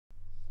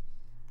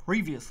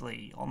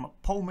Previously on the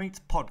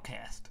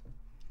Polecast.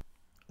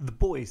 The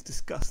boys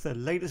discuss their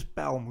latest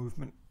bowel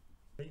movement.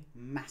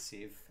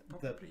 Massive.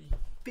 Probably The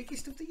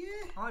biggest of the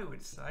year? I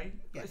would say.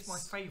 Yes. It's my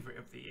favourite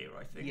of the year,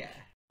 I think. Yeah.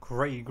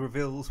 Craig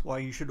reveals why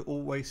you should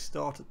always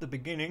start at the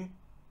beginning.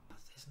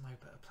 There's no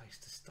better place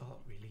to start,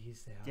 really,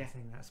 is there? Yeah. I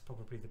think that's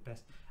probably the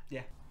best.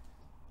 Yeah.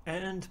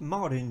 And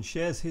Martin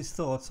shares his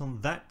thoughts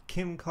on that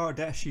Kim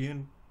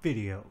Kardashian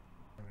video.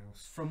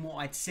 From what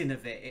I'd seen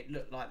of it, it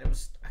looked like there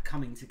was a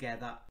coming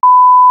together.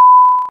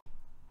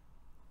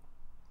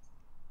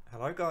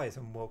 Hello guys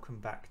and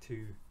welcome back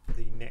to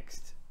the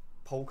next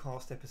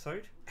Polecast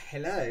episode.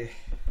 Hello.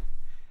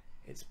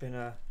 It's been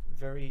a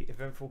very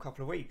eventful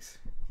couple of weeks.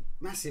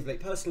 Massively,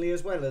 personally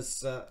as well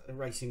as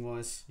racing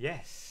wise.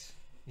 Yes.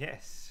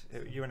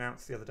 You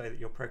announced the other day that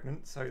you're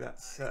pregnant, so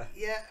that's...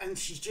 Yeah, and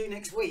she's due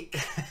next week.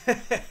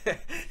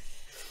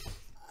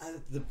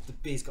 The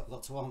beer's got a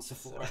lot to answer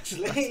for,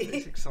 actually.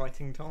 It's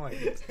exciting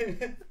times.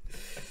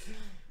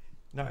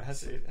 No, it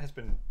has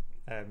been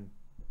a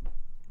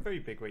very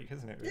big week,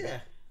 hasn't it? Really? Yeah.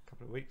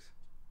 Couple of weeks.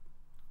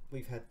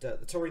 We've had the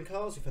touring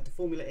cars, we've had the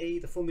Formula E,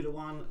 the Formula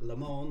 1,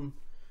 LeMans.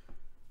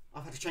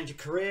 I've had to change of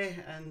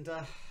career and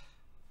I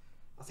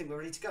think we're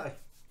ready to go.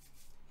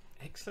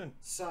 Excellent.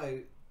 So,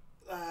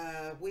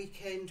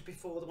 weekend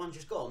before the one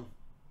just gone.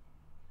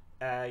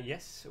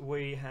 Yes,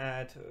 we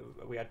had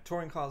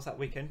touring cars that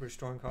weekend, British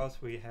touring cars.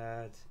 We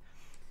had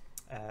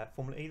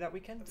Formula E that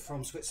weekend.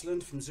 From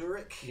Switzerland, from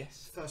Zurich.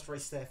 Yes. First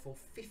race there for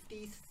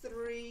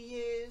 53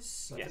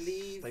 years, I Yes,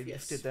 believe. they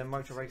lifted their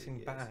motor racing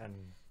 53 years.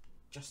 ban.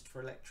 Just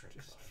for electric.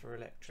 Just for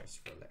electric.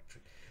 Just for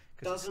electric.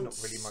 Because it's not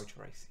really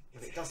motor racing.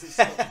 But it doesn't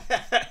stop.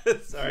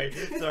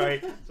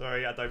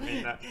 sorry, I don't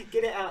mean that.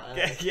 Get it out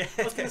there. Yeah.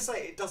 I was going to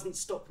say, it doesn't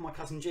stop my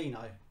cousin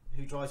Gino,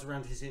 who drives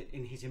around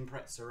in his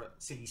Impreza at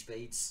silly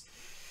speeds.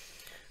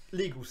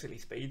 Legal silly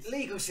speeds.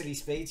 Legal silly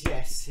speeds,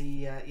 yes.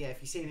 He, if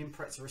you see an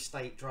Impreza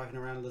estate driving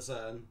around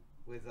Luzerne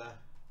with a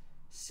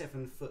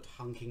 7-foot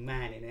hunking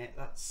man in it,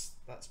 that's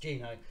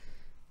Gino.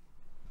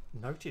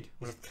 Noted.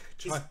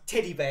 He's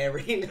teddy bear,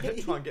 really.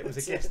 Try and get him as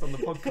a guest on the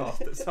podcast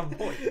at some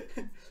point.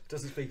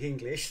 Doesn't speak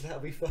English, that'll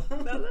be fun.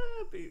 No,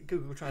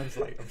 Google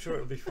Translate. I'm sure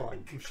it'll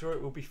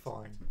be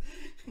fine.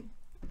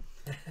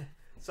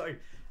 So,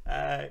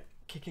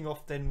 kicking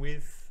off then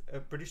with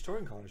British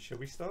touring cars, shall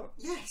we start?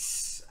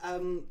 Yes.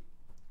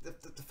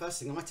 The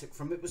first thing I took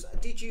from it was,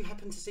 did you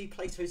happen to see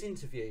Plato's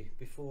interview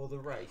before the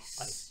race?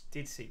 I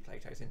did see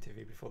Plato's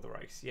interview before the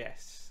race,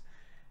 yes.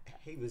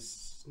 He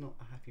was not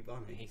a happy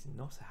bunny. He's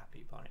not a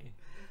happy bunny,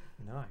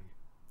 no.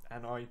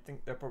 And I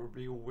think they're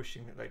probably all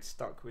wishing that they'd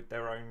stuck with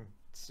their own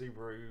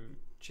Subaru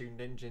tuned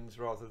engines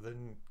rather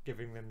than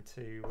giving them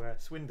to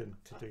Swindon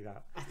to do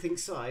that. I think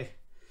so.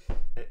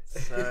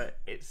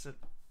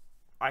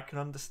 I can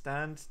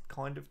understand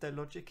kind of their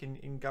logic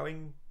in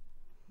going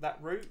that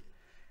route,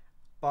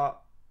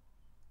 but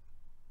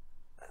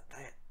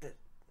the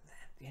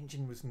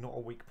engine was not a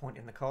weak point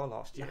in the car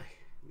last year.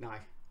 No.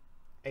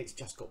 It's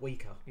just got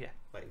weaker. Yeah.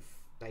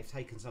 They've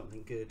taken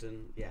something good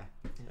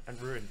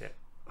and ruined it.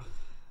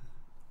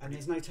 And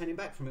there's no turning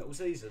back from it all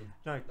season.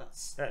 No,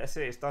 that's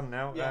it. It's done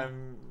now. Yeah.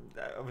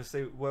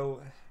 Obviously,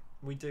 well,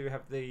 we do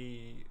have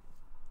the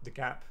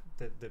gap,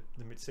 the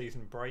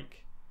mid-season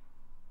break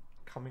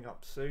coming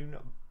up soon.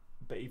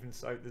 But even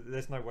so,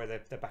 there's no way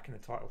they're back in the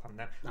title hunt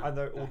now.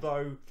 No,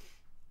 although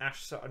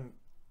Ash Sutton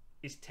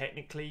is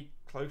technically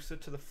closer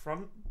to the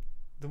front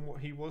than what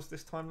he was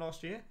this time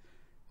last year,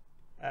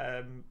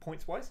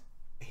 points wise.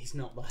 He's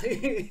not though.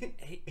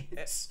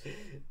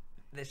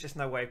 There's just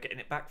no way of getting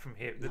it back from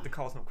here. The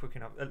car's not quick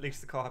enough. At least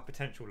the car had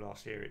potential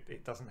last year.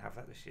 It doesn't have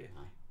that this year.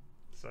 No.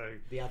 So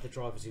the other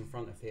drivers in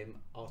front of him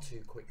are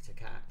too quick to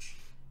catch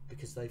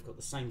because they've got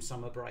the same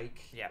summer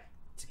break. Yeah.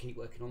 To keep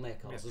working on their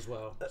cars as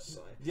well.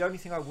 So. The only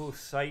thing I will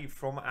say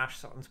from Ash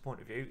Sutton's point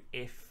of view,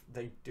 if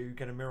they do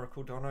get a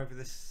miracle done over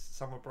this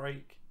summer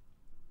break,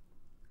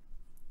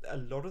 a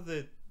lot of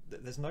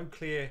there's no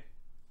clear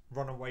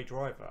runaway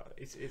driver.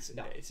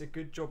 It's a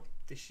good job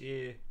this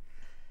year.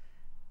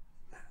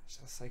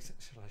 Shall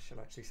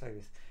I actually say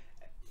this?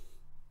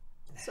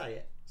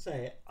 Say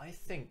it. I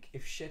think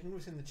if Shedden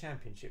was in the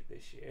championship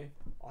this year,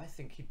 I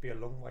think he'd be a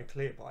long way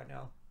clear by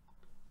now.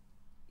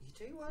 You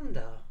do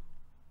wonder.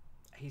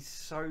 He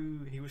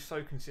was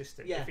so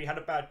consistent. Yeah. If he had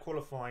a bad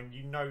qualifying,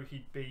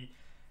 he'd be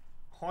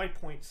high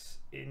points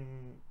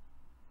in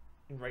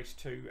race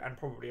 2 and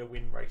probably a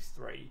win race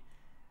 3.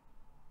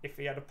 If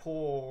he had a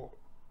poor,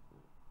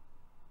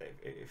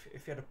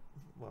 if he had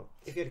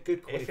a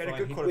good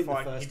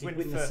qualifying, he'd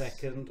win the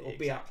second, or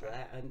be up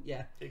there, and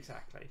yeah,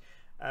 exactly.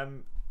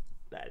 And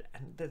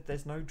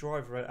there's no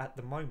driver at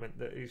the moment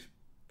that is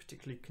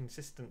particularly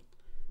consistent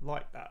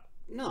like that.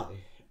 No.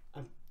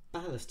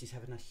 Ballast is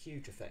having a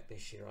huge effect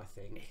this year, I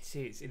think. It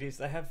is.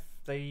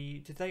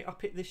 Did they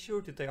up it this year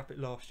or did they up it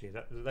last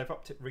year? They've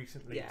upped it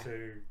recently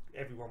to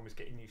everyone was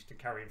getting used to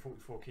carrying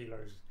 44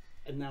 kilos.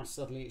 And now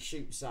suddenly it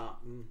shoots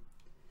up.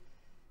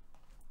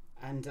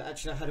 And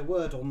actually I had a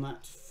word on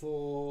that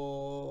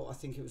for, I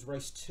think it was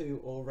race 2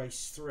 or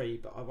race 3,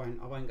 but I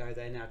won't go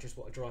there now, just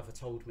what a driver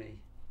told me.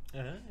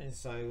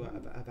 So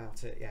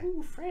about it, yeah.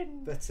 Ooh,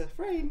 friend. But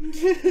friend,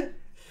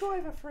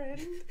 Driver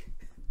friend.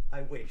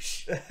 I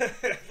wish.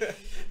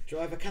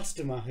 Driver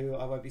customer who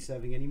I won't be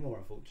serving anymore,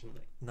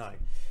 unfortunately. No.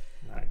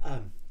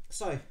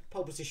 So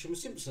pole position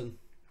was Simpson.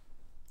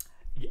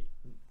 Yeah,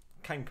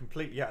 came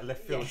completely out of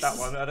left field. Yes. That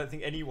one. I don't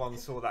think anyone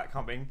saw that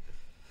coming.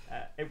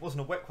 It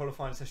wasn't a wet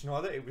qualifying session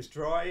either. It was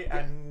dry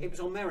and it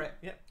was on merit.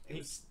 Yeah, It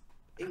was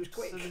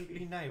quick.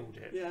 Absolutely nailed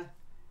it. Yeah.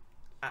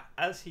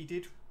 As he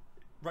did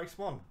race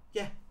 1.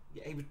 Yeah,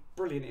 he was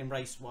brilliant in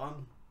race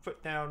 1.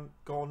 Foot down,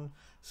 gone.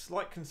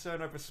 Slight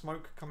concern over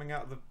smoke coming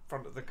out of the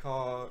front of the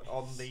car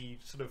on the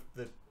sort of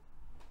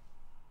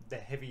the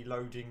heavy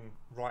loading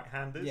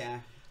right-handers.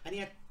 Yeah, and he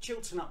had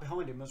Chilton up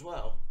behind him as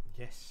well.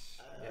 Yes.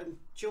 And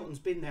Chilton's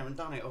been there and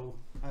done it all.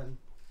 And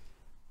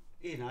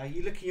you know,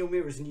 you look in your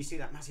mirrors and you see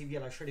that massive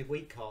yellow shredded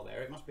wheat car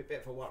there. It must be a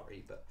bit of a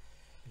worry, but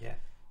yeah.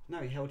 No,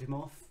 he held him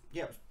off.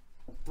 Yeah, it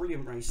was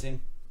brilliant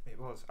racing. It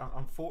was.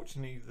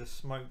 Unfortunately, the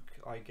smoke,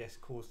 I guess,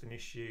 caused an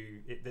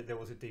issue. There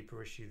was a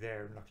deeper issue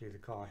there, and luckily the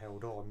car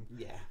held on.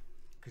 Yeah.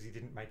 Because he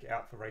didn't make it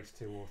out for race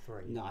 2 or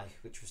 3. No,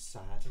 which was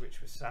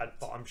sad.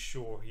 But I'm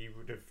sure he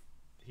would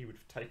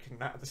have taken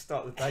that at the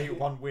start of the day,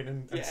 one win,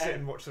 and sit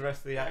and watch the rest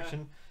of the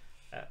action.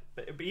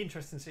 But it'd be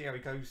interesting to see how he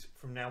goes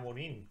from now on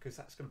in, because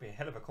that's going to be a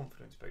hell of a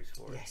confidence boost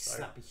for him. Yes, So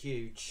that'd be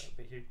huge. that'd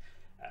be huge.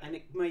 And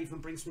it may even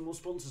bring some more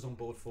sponsors on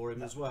board for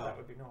him as well. That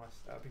would be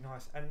nice. That would be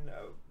nice. And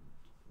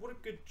what a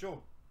good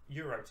job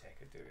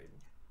Eurotech are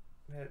doing.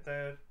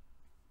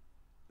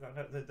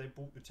 They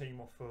bought the team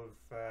off of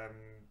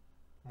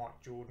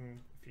Mike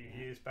Jordan a few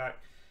years back.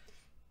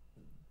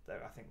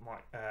 I think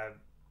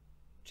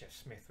Jeff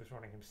Smith was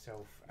running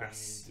himself,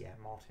 Yes,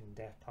 and Martin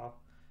Deppa,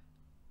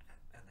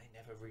 and they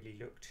never really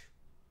looked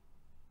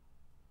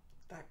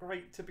that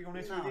great, to be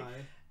honest with you.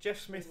 Jeff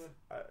Smith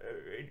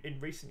in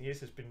recent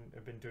years have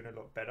been doing a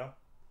lot better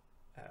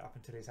up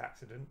until his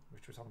accident,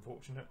 which was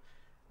unfortunate.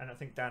 And I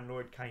think Dan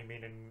Lloyd came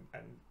in and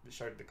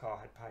showed the car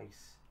had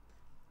pace.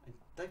 And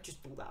they've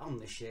just brought that on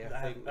this year.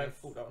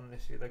 They've brought that on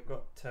this year. They've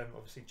got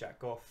obviously Jack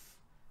Goff,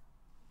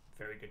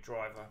 very good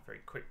driver,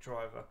 very quick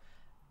driver.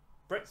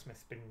 Brett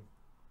Smith's been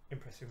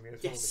impressing me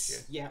as well this year.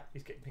 Yeah,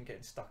 He's been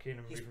getting stuck in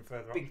and moving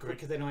further up. been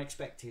quicker than I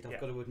expected. I've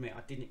got to admit,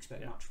 I didn't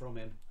expect much from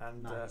him.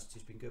 And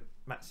he's been good.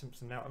 Matt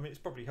Simpson now. I mean, it's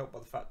probably helped by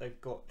the fact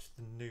they've got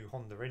the new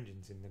Honda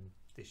engines in them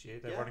this year.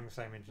 They're running the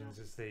same engines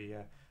as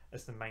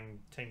the main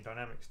Team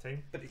Dynamics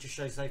team. But it just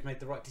shows they've made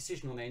the right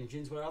decision on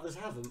engines where others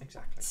haven't.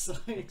 Exactly. So,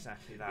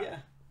 exactly that. Yeah.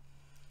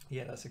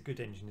 Yeah, that's a good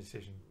engine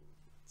decision.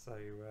 So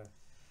I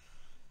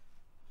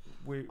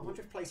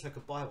wonder if Plato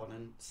could buy one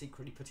and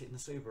secretly put it in the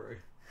Subaru.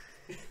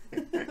 I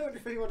wonder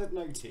if anyone would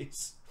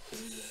notice.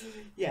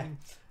 Yeah.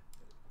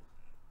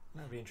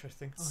 That'd be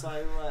interesting.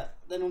 So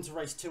then on to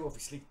race 2.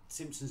 Obviously,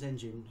 Simpson's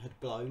engine had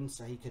blown,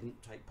 so he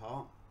couldn't take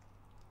part.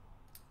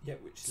 Yeah,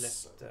 which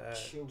left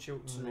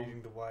Chilton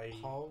leading the way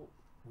pole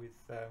with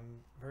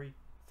very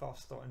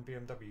fast starting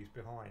BMWs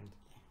behind.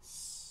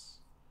 Yes.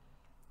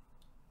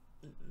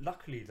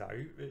 Luckily,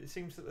 though, it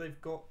seems that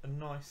they've got a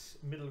nice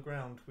middle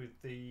ground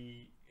with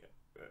the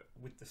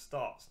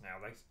starts now.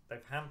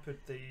 They've hampered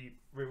the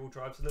rear-wheel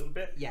drives a little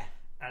bit. Yeah.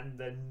 And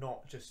they're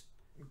not just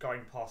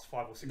going past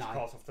 5 or 6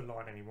 cars off the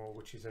line anymore,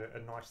 which is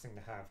a nice thing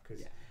to have,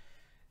 because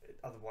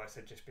otherwise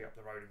they'd just be up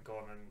the road and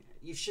gone. And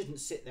you shouldn't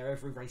sit there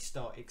every race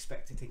start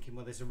thinking,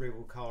 well, there's a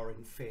rear-wheel car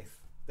in 5th.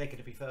 They're going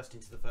to be first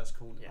into the first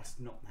corner. Yeah. That's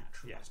not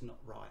natural. Yeah. That's not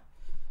right.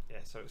 Yeah,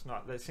 so it's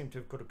not. They seem to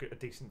have got a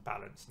decent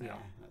balance now. Yeah,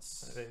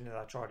 that's... They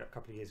tried it a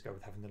couple of years ago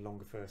with having the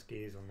longer first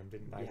gears on them,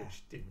 didn't they? Yeah.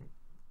 Which didn't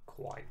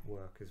quite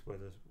work as well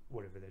as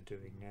whatever they're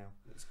doing now.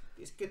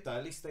 It's good though.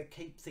 At least they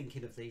keep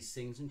thinking of these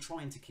things and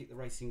trying to keep the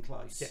racing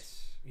close.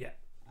 Yes. Yeah.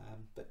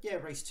 But yeah,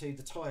 race 2,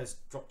 the tyres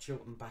dropped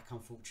Chilton back,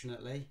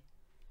 unfortunately.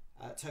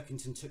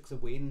 Turkington took the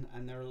win,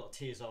 and there were a lot of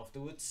tears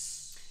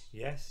afterwards.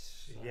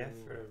 Yes. So, yeah.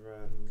 For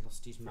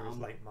lost his his mum.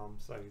 late mum.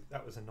 So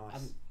that was a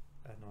nice.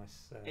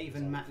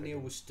 Even Matt Neal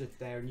was stood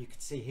there, and you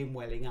could see him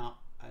welling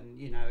up, and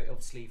you know it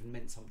obviously even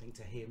meant something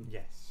to him.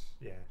 Yes.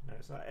 Yeah. No,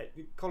 it's not.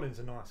 Colin's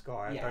a nice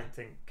guy. Yeah. I don't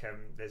think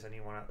there's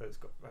anyone out there that's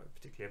got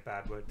particularly a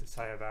bad word to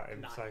say about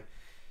him. No. So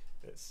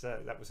it's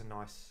that was a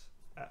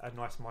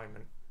nice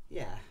moment.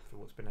 Yeah. For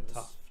what's been a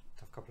tough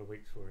couple of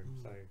weeks for him.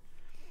 So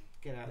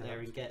get out there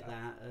and get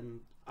that,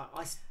 and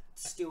I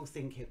still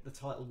think the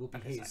title will be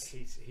his.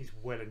 He's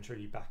well and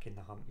truly back in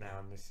the hunt now,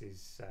 and this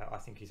is. I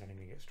think he's only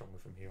going to get stronger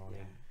from here on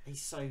in.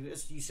 He's so,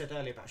 as you said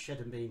earlier about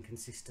Shedden being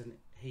consistent,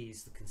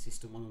 he's the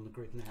consistent one on the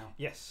grid now.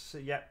 Yes.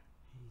 Yeah.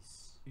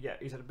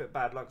 He's had a bit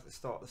bad luck at the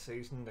start of the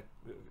season.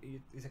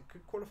 He's had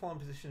good qualifying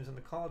positions, and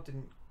the car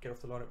didn't get off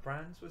the line at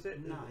Brands, was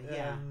it? No,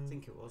 I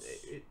think it was.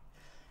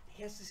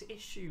 He has this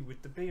issue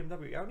with the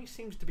BMW. It only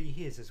seems to be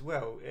his as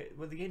well,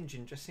 where the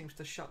engine just seems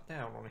to shut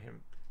down on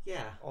him.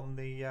 Yeah. On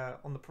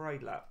the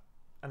parade lap,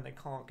 and they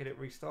can't get it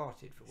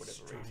restarted for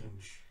whatever reason.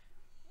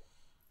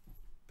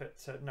 But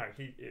no,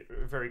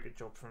 a very good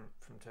job from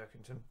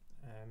Turkington,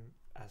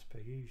 as per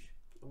usual.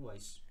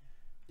 Always.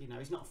 You know,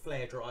 he's not a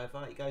flair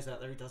driver. He goes out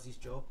there, he does his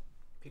job.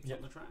 picks Yep.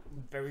 on the track.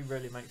 Very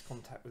rarely makes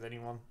contact with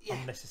anyone. Yeah.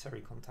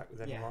 Unnecessary contact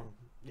with anyone.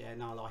 Yeah,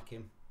 no, I like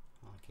him.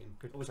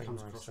 Good, Always clean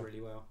comes across racer.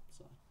 really well.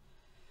 So.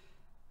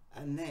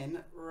 And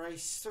then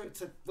race 2.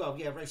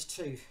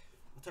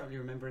 I don't really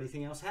remember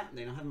anything else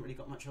happening. I haven't really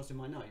got much else in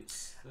my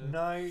notes.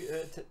 No,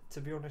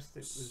 to be honest, it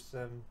was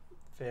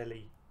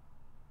fairly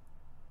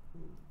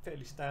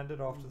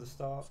standard after the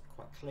start. It's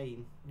quite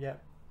clean.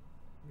 Yep,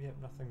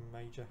 nothing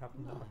major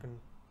happened that No. I can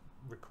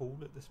recall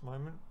at this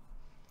moment.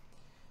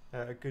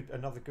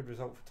 Another good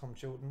result for Tom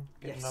Chilton,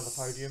 getting another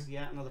podium.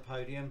 Yeah, another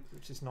podium.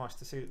 Which is nice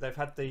to see. They've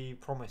had the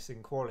promise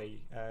in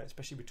quali,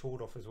 especially with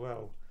Tordorf as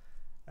well.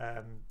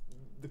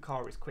 The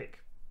car is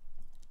quick,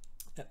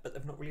 but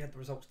they've not really had the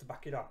results to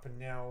back it up, and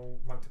now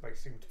Motorbase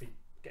seem to be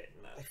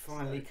getting that. They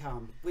finally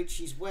come, which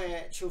is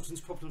where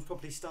Chilton's problems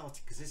probably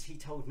started, because as he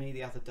told me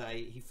the other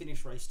day, he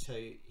finished race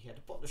 2, he had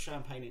a bottle of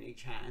champagne in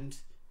each hand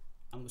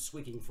and was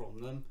swigging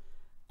from them,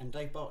 and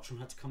Dave Bartram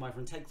had to come over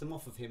and take them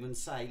off of him and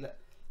say, look,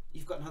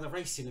 you've got another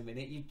race in a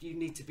minute, you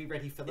need to be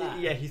ready for that.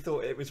 Yeah, he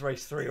thought it was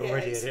race 3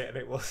 already, and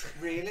it was.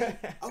 Really?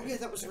 Oh yeah,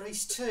 that was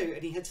race 2,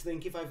 and he had to then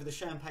give over the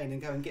champagne and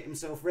go and get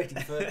himself ready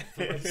for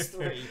race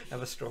 3.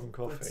 Have a strong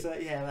coffee.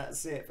 But yeah,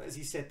 that's it. But as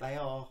you said, they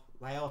are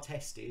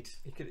tested.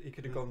 He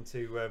could have gone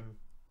to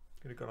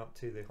up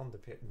to the Honda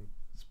pit and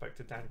spoke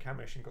to Dan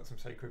Camish and got some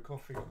Sacred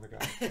coffee on the go.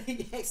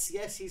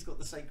 yes, he's got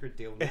the Sacred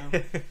deal now.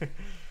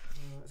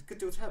 It's a good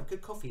deal to have.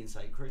 Good coffee in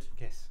Sacred.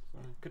 Yes,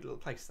 good little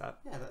place that.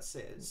 Yeah, that's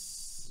it.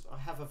 I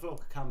have a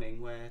vlog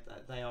coming where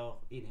they are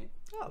in it.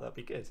 Oh, that'd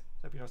be good.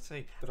 That'd be nice to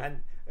see.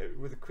 And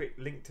with a quick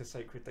link to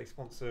Sacred, they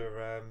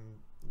sponsor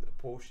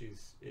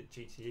Porsche's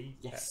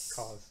GTE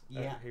cars,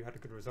 who had a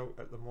good result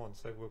at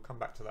LeMans. So we'll come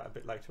back to that a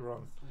bit later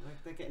on.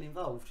 They're getting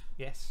involved.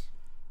 Yes.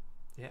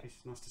 Yeah.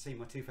 It's nice to see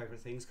my two favourite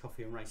things,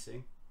 coffee and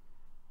racing.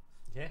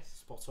 Yes.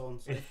 Spot on.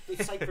 So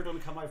if Sacred want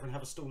to come over and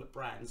have a stall at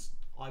Brands,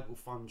 I will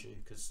fund you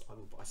because I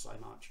will buy so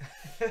much.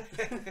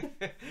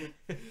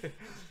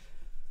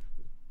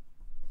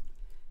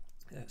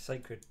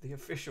 Sacred, the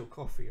official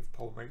coffee of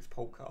Pole Mates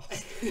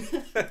Polecast.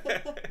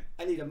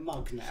 I need a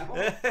mug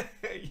now.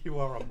 You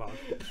are a mug.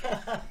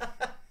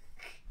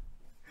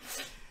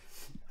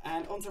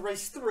 And on to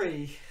race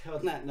 3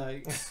 on that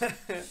note.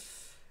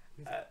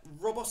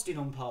 Rob Austin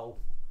on pole.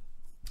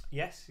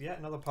 Yes, yeah,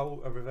 another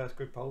pole, a reverse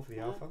grid pole for the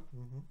Alpha.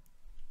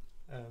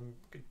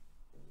 Good.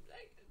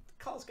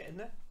 The car's getting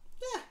there.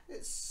 Yeah,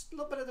 it's a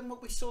lot better than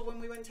what we saw when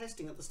we went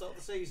testing at the start of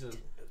the season.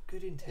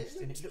 Good in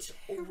testing. It looks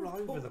all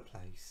terrible. over the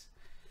place.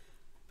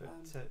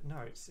 But no,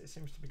 it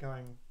seems to be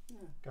going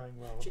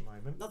well at the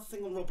moment. Another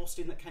thing on Rob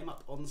Austin that came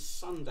up on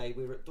Sunday,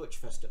 we were at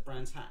Deutschfest at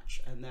Brands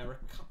Hatch, and there were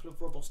a couple of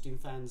Rob Austin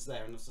fans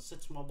there, and as I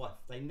said to my wife,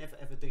 they never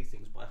ever do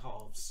things by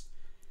halves.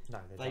 No,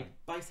 they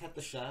don't. Both had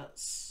the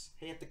shirts,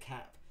 he had the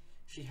cap,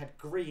 she had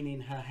green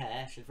in her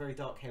hair, she had very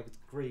dark hair with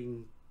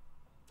green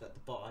at the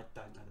bottom, I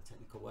don't know the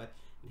technical word,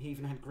 and he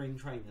even had green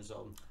trainers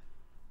on.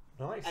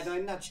 Nice. And I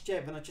nudged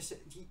Jeb and I just said,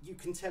 you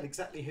can tell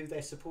exactly who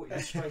they're supporting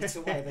straight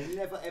away. They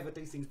never ever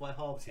do things by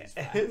halves, these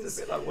fans. It's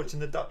a bit like watching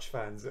the Dutch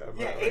fans at a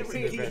yeah, it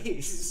really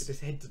is.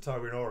 Just head to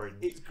toe in orange.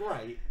 It's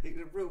great. It's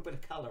a real bit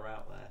of colour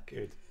out there.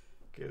 Good.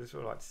 That's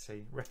what I like to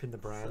see. Repping the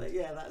brand. So,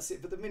 yeah, that's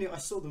it. But the minute I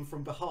saw them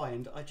from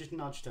behind, I just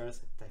nudged her and I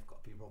said, they've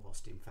got to be Rob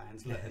Austin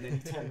fans. Look. And then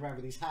he turned around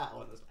with his hat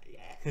on. I was like,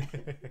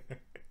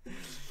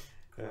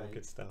 yeah.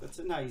 Good stuff. But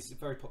no, he's a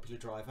very popular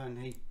driver and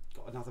he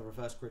got another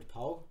reverse grid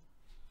pole.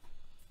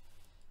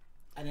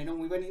 And then on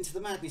we went into the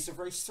madness of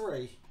race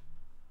 3.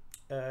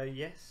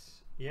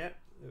 Yes, yeah.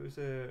 It was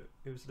a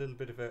little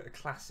bit of a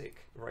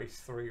classic race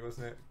 3,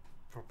 wasn't it?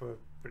 Proper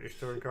British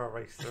touring car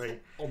race 3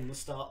 on the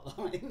start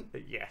line.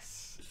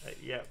 Yes,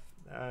 yeah.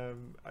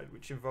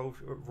 Which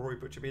involved Roy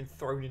Butcher being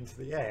thrown into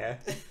the air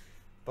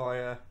by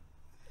an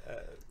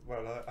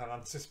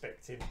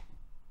unsuspecting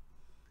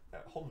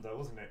Honda,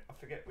 wasn't it? I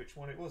forget which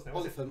one it was now.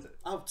 Oliphant.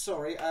 Oh,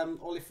 sorry.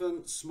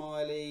 Oliphant,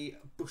 Smiley,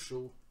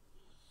 Bushell.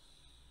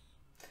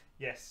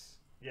 Yes.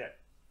 Yeah.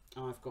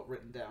 I've got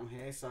written down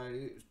here. So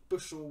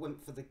Bushell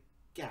went for the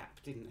gap,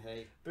 didn't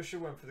he? Bushell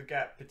went for the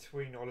gap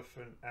between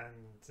Oliphant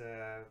and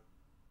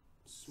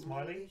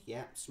Smiley.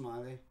 Yeah,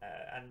 Smiley.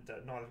 And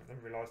neither of them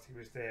realised he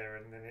was there,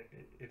 and then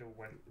it all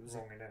went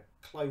wrong in a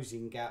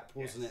closing gap,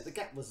 wasn't it? The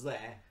gap was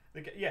there.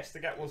 The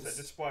gap was there,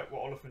 despite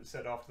what Oliphant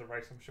said after the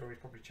race. I'm sure he's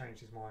probably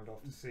changed his mind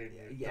after seeing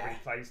the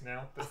replays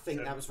now. But, I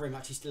think that was very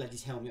much, he still had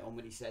his helmet on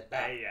when he said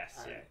that.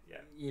 Yes, yeah.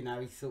 You know,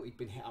 he thought he'd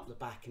been hit up the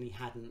back and he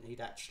hadn't.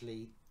 He'd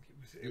actually,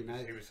 he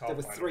was there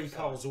were 3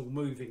 cars all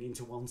moving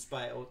into one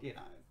space, or, you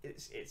know.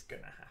 It's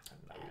going to happen,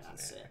 though,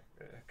 that's isn't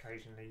it?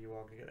 Occasionally you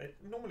are going to get it.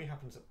 It normally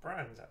happens at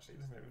Brands, actually,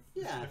 doesn't it?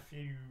 We've seen a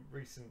few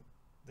recent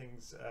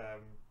things.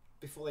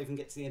 Before they even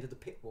get to the end of the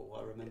pit wall,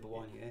 I remember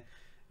one year.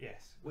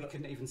 Yes. We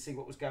couldn't even see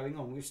what was going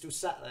on. We were still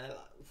sat there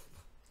like,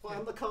 why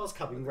aren't the cars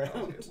coming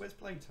round? Where's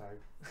Plato?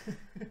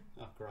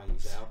 Oh, great,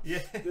 he's out. Yeah.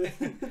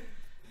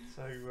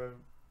 So,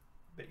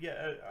 but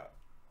yeah,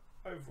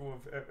 overall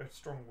a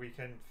strong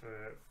weekend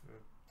for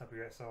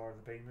WSR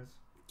and the Beamers.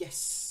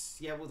 Yes,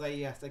 yeah. Well,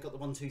 they got the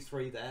 1, 2,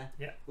 3 there.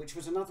 Yeah. Which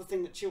was another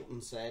thing that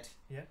Chilton said.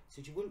 Yeah. He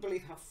said you wouldn't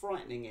believe how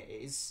frightening it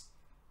is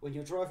when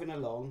you're driving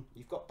along,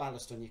 you've got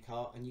ballast on your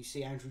car, and you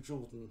see Andrew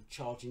Jordan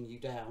charging you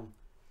down.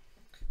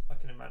 I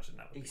can imagine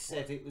that. He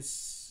said it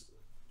was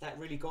that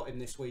really got him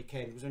this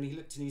weekend. Was when he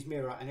looked in his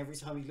mirror, and every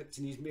time he looked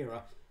in his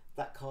mirror,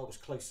 that car was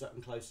closer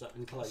and closer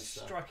and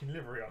closer. Striking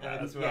livery on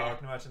that as well. I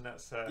can imagine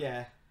that's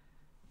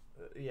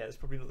yeah, it's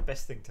probably not the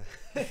best thing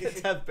to,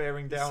 to have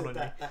bearing down on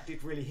that. That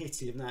did really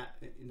hit him. That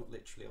not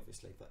literally,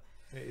 obviously, but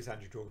it is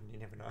Andrew Jordan. You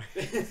never know.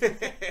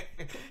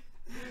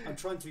 I'm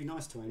trying to be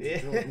nice to Andrew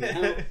Jordan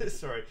now.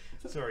 sorry,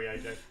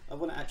 AJ. I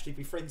want to actually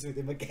be friends with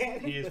him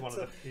again. He is one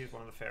of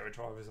the fairer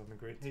drivers on the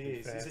grid. He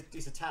is.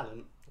 He's a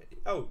talent.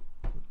 Oh,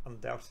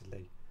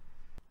 undoubtedly.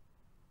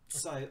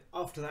 So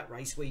after that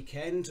race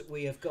weekend,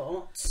 we've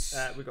got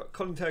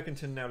Colin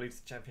Turkington now leads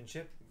the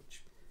championship,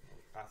 which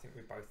I think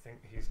we both think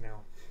he's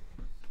now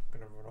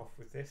going to run off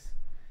with this.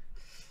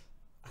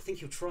 I think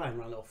he'll try and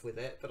run off with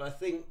it, but I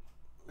think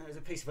there's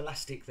a piece of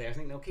elastic there. I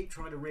think they'll keep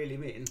trying to reel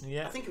him in.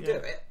 Yeah, I think he'll do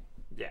it.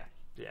 Yeah.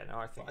 No,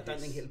 I think. But I don't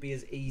think it'll be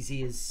as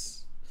easy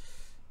as.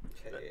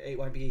 It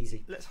won't be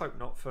easy. Let's hope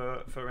not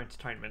for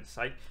entertainment's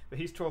sake. But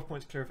he's 12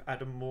 points clear of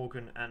Adam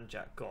Morgan and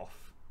Jack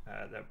Goff.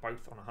 They're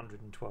both on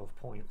 112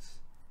 points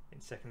in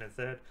second and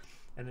third,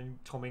 and then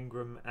Tom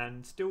Ingram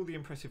and still the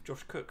impressive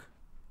Josh Cook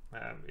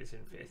is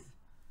in fifth.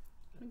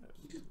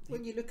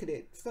 When you look at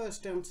it,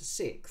 first down to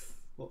sixth.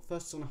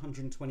 First's on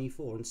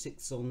 124 and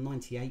sixth's on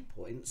 98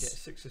 points. Yeah,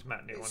 sixth is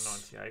Matt Neal on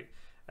 98.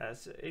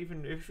 So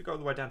even if you go all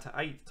the way down to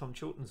eighth, Tom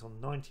Chilton's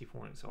on 90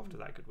 points after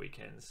that good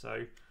weekend.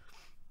 So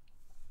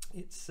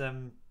it's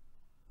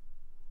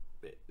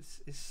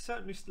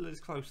certainly still as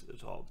close at the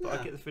top. But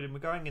I get the feeling we're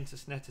going into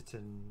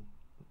Snetterton.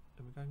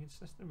 Are we going into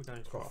Snetterton? We're going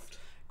into Croft.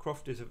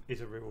 Croft is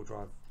a rear-wheel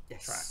drive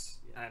track,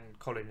 and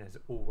Colin has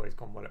always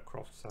gone well at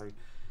Croft. So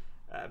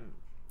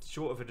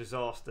short of a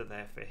disaster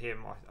there for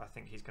him, I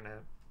think he's going to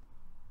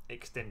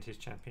extend his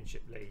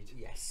championship lead.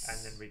 Yes. And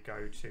then we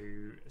go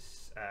to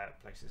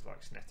places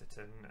like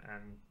Snetterton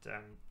and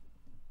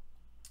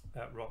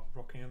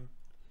Rockingham.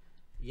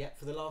 Yeah,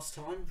 for the last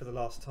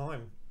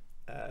time.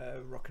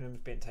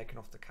 Rockingham's been taken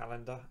off the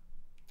calendar.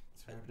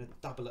 So we're going to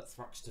double at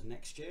Thruxton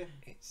next year.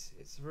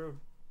 It's a real.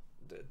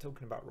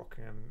 Talking about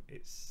Rockingham,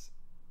 it's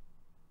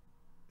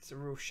a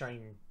real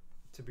shame,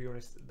 to be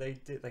honest. They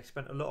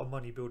spent a lot of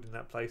money building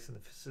that place, and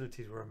the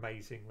facilities were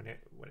amazing when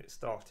it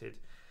started.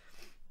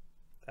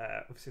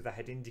 Obviously they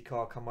had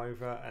IndyCar come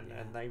over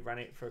and they ran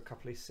it for a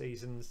couple of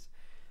seasons,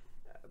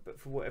 but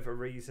for whatever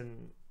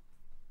reason,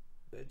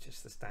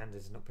 just the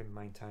standards have not been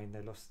maintained.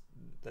 They lost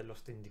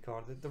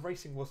IndyCar. The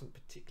racing wasn't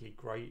particularly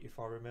great, if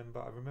I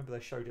remember. They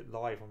showed it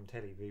live on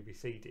telly.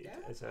 BBC did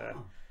as a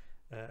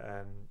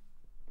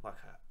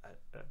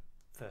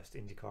first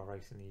IndyCar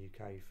race in the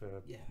UK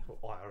for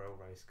IRL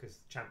race, because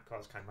Champ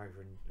Cars came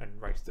over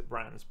and raced at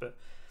Brands, but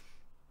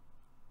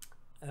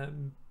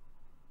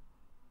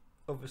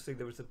obviously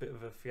there was a bit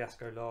of a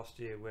fiasco last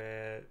year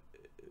where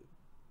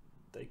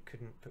they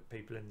couldn't put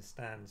people in the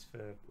stands for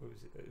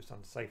it was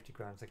on safety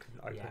grounds. They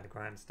couldn't open the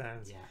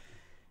grandstands,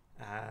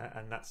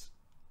 and that's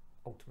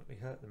ultimately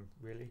hurt them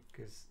really,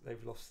 because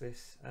they've lost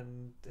this,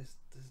 and there's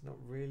not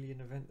really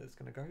an event that's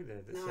going to go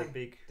there.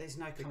 There's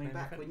no coming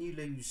back. Event. When you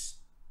lose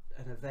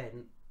an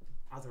event,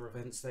 other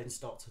events then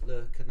start to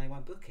look and they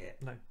won't book it.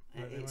 No,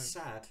 it's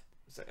sad.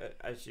 So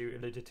as you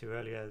alluded to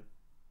earlier,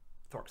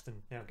 Thruxton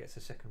now gets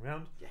a second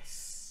round.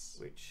 Yes,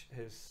 which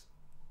has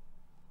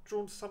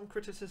drawn some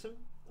criticism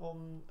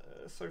on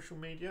social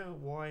media.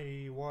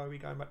 Why are we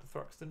going back to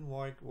Thruxton?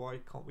 Why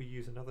can't we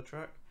use another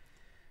track?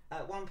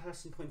 One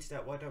person pointed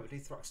out, why don't we do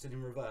Thruxton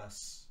in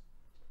reverse?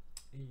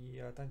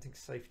 Yeah, I don't think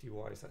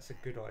safety-wise that's a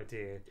good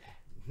idea.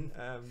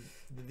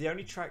 The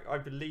only track I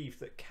believe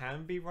that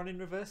can be run in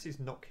reverse is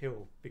Knock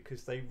Hill,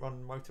 because they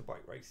run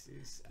motorbike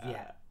races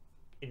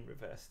in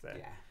reverse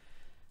there.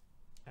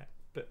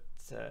 But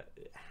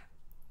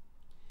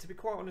to be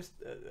quite honest,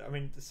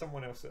 there's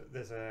someone else.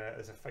 There's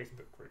a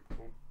Facebook group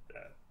called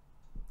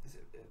is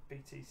it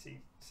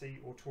BTCC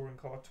or Touring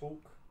Car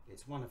Talk?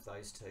 It's one of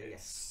those two.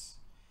 Yes.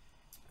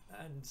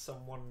 And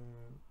someone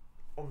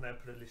on there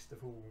put a list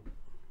of all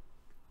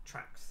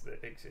tracks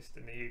that exist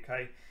in the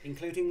UK,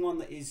 including one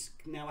that is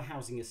now a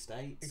housing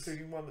estate. A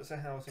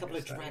couple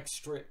of drag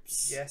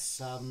strips. Yes.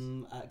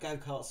 Some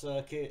go-kart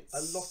circuits.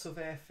 A lot of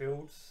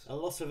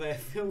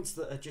airfields.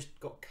 That have just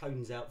got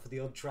cones out for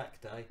the odd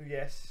track day.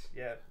 Yes.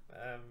 Yeah.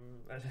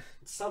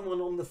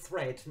 Someone on the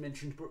thread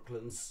mentioned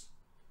Brooklands.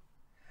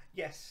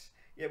 Yes.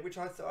 Yeah, which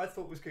I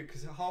thought was good,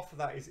 because half of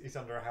that is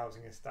under a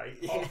housing estate.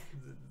 Half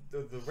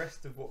the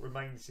rest of what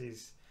remains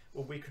is,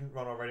 well, we couldn't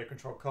run our radio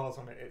controlled cars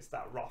on it. It's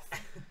that rough.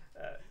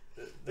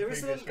 There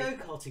is a little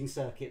go-karting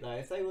circuit though.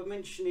 If they were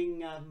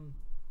mentioning,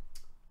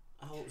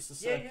 what was the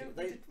circuit?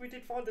 Yeah, we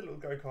did find a little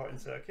go-karting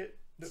circuit.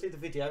 See the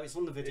video. It's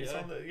on the video.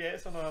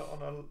 It's on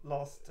a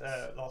last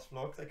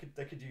vlog.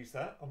 They could use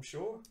that, I'm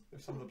sure,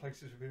 if some of the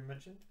places have been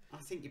mentioned. I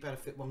think you better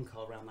fit one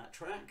car around that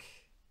track.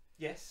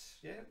 Yes,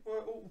 yeah.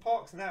 Well, Oulton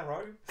Park's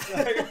narrow, so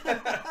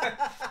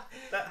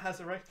that has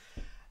a race.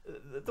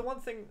 The one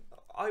thing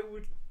I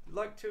would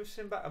like to have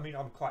seen back. I mean,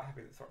 I'm quite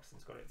happy that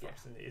Thruxton's got it. Yeah.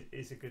 Thruxton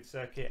is a good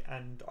circuit,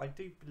 and I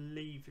do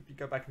believe if you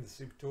go back into the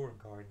Super Touring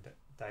car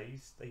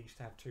days, they used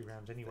to have 2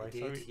 rounds anyway. They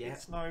So did, yeah.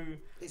 it's no,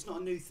 It's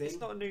not a new thing. it's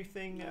not a new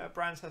thing. No.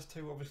 Brands has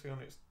 2 obviously on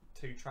its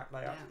 2 track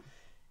layout.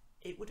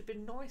 Yeah. It would have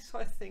been nice,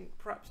 I think,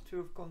 perhaps to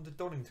have gone to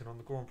Donington on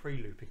the Grand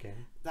Prix loop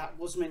again. That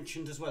was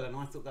mentioned as well, and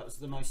I thought that was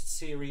the most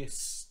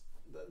serious.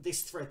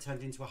 This thread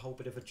turned into a whole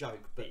bit of a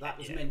joke, but that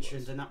was Yeah, it mentioned,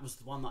 was. and that was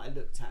the one that I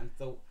looked at and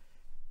thought,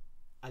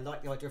 I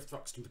like the idea of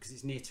Thruxton because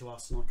it's near to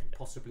us, and I could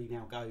possibly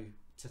now go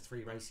to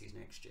 3 races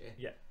next year.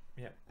 Yeah,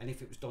 yeah. And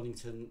if it was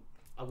Donington,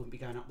 I wouldn't be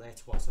going up there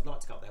twice. I'd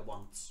like to go up there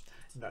once.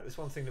 No, there's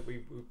one thing that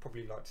we would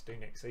probably like to do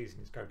next season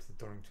is go to the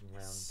Donington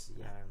round. Yes,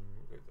 yeah.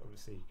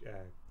 Obviously,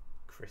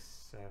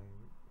 Chris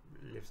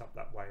lives up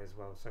that way as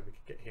well, so we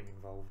could get him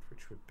involved,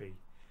 which would be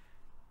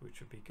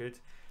good.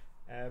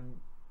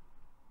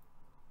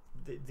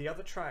 The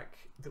other track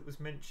that was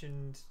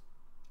mentioned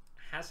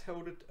has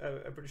held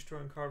a British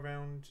Touring Car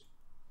round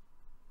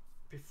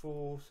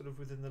before, sort of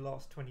within the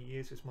last 20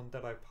 years. It's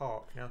Mondello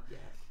Park. Now, Yeah.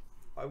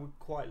 I would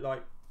quite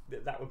like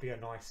that. Would be a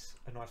nice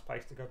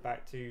place to go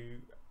back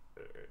to.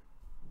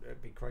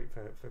 It'd be great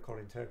for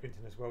Colin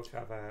Turkington as well to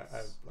have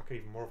a like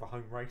even more of a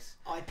home race.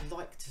 I'd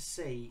like to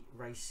see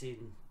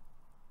racing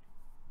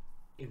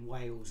in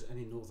Wales and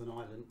in Northern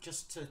Ireland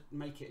just to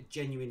make it a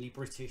genuinely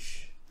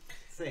British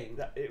thing.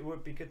 That it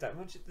would be good. That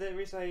much. There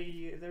is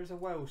a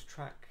Wales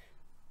track.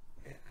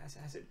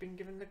 Has it been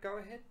given the go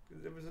ahead?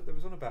 There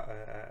was on about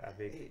a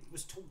big. It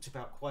was talked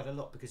about quite a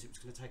lot because it was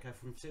going to take over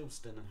from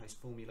Silverstone and host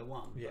Formula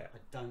One. Yeah.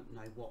 But I don't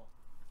know what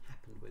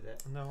happened with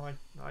it. No,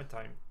 I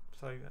don't.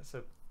 So that's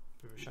a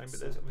bit of a shame.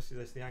 But So-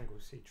 there's the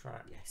Anglesey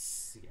track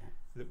Yes, yeah.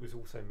 that was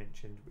also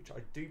mentioned, which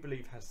I do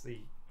believe has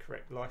the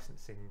correct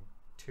licensing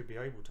to be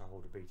able to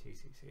hold a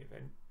BTCC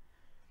event.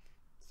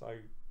 So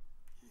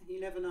You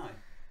never know.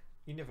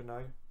 you never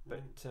know.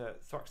 But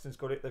Thruxton's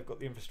got it. They've got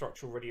the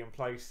infrastructure already in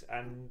place,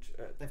 and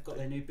They've got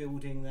their new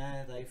building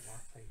there. They've,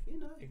 Exactly. you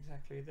know,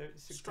 exactly.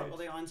 It's a struck good- while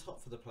the iron's hot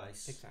for the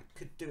place. Exactly.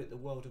 Could do it the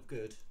world of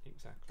good.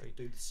 Exactly.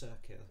 Do the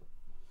circuit.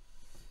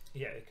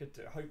 Yeah, it could.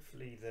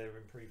 Hopefully, they're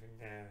improving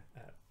their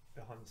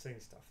behind the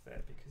scenes stuff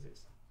there, because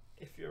it's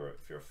if you're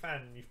a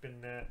fan and you've been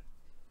there.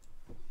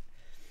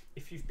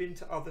 If you've been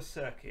to other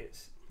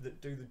circuits that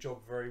do the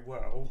job very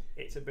well,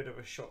 it's a bit of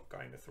a shock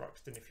going to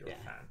Thruxton if you're a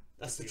Yeah. fan.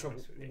 That's to the be trouble.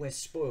 honest with you. We're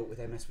spoilt with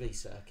MSV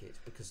circuits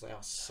because they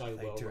are so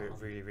They well do run. it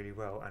really, really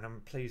well, and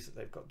I'm pleased that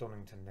they've got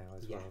Donington now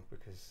as Yeah. well,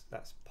 because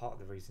that's part of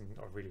the reason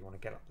I really want to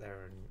get up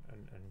there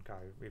and go.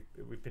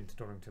 We've been to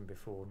Donington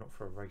before, not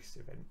for a race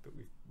event, but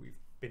we've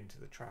been to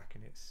the track,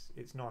 and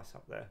it's nice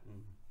up there.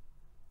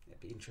 It'd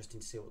be interesting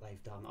to see what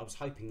they've done. I was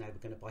hoping they were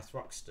going to buy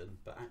Thruxton,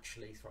 but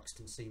actually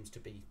Thruxton seems to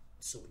be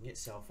sorting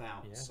itself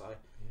out. Yeah. So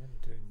Yeah,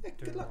 they're doing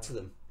good luck to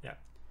well. them. Yeah,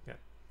 yeah.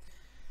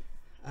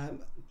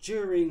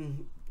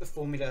 During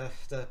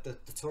the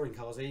the touring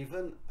cars,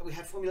 even we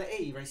had Formula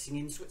E racing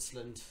in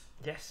Switzerland.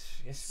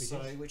 Yes, we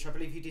So, did. which I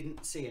believe you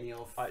didn't see any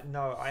of.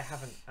 No, I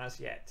haven't as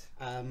yet,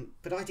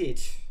 But I did.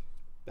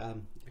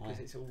 because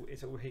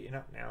it's all heating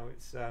up now.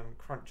 It's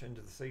crunch end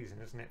of the season,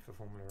 isn't it, for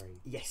Formula E?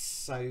 Yes,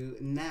 so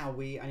now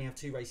we only have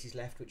 2 races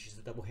left, which is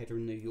the double header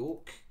in New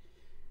York,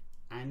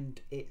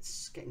 and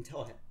it's getting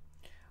tight.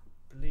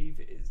 I believe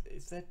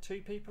is there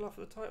 2 people up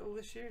for the title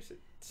this year? Is it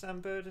Sam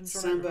Bird and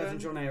John? Sam Eric Bird Verne? and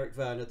John Eric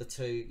Verne are the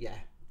 2, yeah.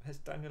 Has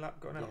Daniel App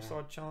got an Yeah.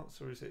 outside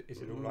chance, or is it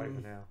all over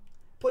now?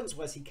 Points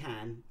wise, he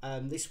can.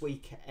 This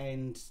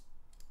weekend,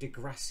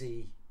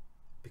 Degrassi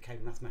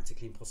became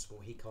mathematically impossible.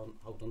 He can't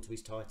hold on to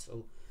his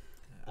title.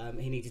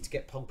 He needed to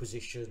get pole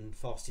position,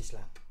 fastest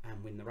lap,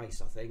 and win the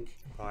race, I think.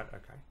 Right.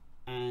 Okay.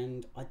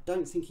 And I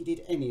don't think he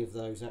did any of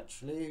those,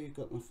 actually. Who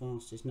got my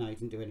fastest? No, he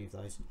didn't do any of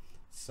those.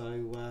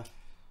 So,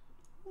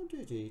 oh,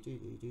 did he?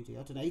 I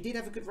don't know. He did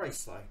have a good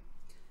race,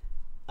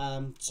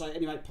 though. So,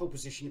 anyway, pole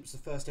position. It was the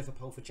first ever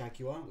pole for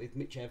Jaguar with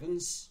Mitch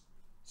Evans.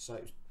 So,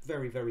 it was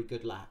very, very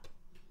good lap.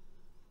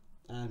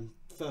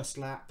 First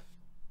lap,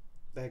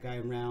 they're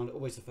going round.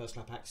 Always the first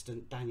lap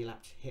accident. Daniel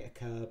Apt hit a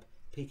curb.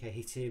 PK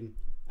hit him,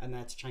 and they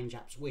had to change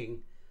Apt's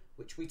wing,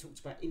 which we talked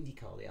about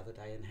IndyCar the other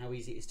day and how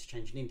easy it is to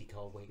change an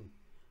IndyCar wing.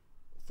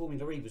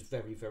 Formula E was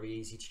very, very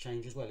easy to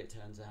change as well, it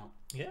turns out.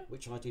 Yeah.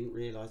 Which I didn't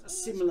realise. Oh,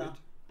 that's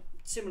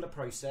Similar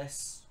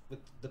process with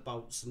the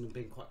bolts and them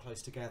being quite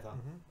close together.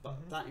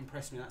 But that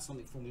impressed me. That's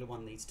something Formula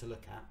One needs to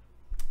look at.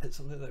 It's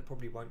something they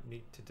probably won't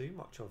need to do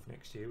much of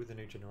next year with the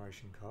new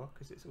generation car,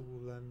 because it's all.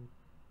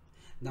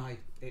 No,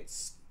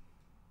 it's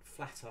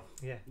flatter.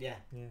 Yeah. Yeah.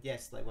 Yeah.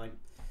 Yes, they won't.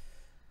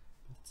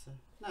 But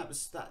no, it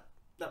was that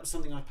was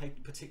something I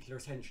paid particular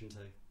attention to.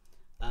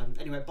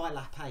 Anyway, by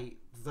lap 8,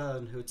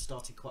 Verne, who had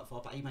started quite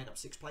far, but he made up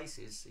 6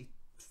 places. He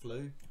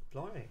flew.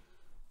 Blimey.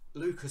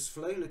 Lucas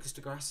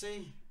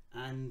Degrassi,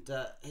 and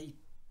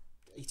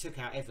he took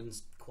out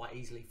Evans quite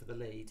easily for the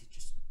lead.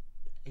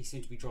 He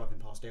seemed to be driving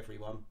past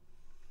everyone.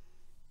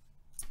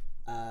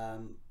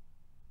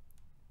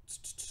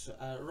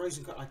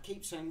 Rosenquist. I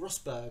keep saying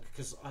Rosberg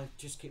because I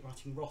just keep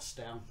writing Ross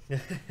down.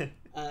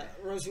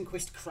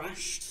 Rosenquist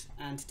crashed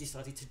and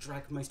decided to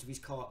drag most of his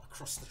car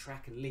across the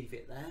track and leave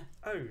it there.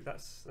 Oh,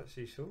 that's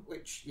useful.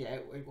 Which, yeah,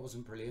 it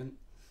wasn't brilliant.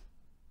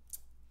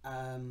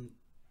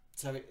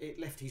 So it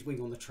left his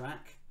wing on the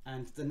track,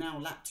 and the now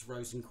lapped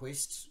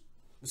Rosenquist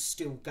was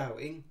still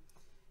going.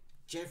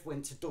 Jev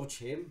went to dodge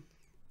him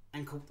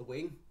and caught the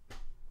wing.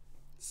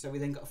 So we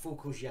then got a full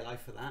course yellow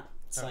for that.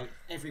 So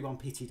everyone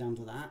pitted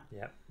under that.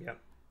 Yep.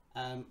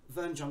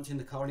 Vern jumped in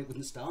the car and it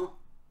wouldn't start.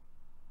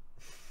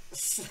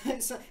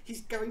 So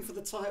he's going for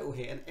the title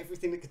here, and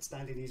everything that could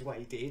stand in his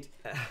way did.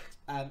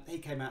 He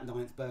came out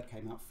 9th, Bird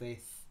came out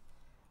 5th.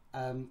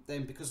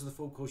 Then because of the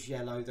full course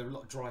yellow, there were a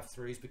lot of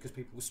drive-throughs because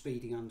people were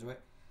speeding under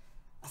it.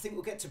 I think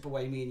we'll get to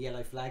Buemi and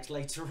yellow flags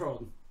later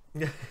on.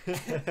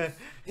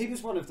 He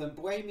was one of them.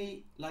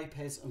 Buemi,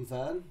 Lopez and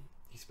Vern.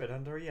 He sped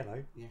under a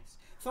yellow. Yes.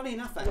 Funny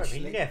enough,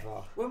 actually,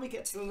 never. when we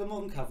get to the Le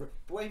Mans cover,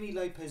 Buemi,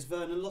 Lopez,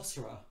 Vern and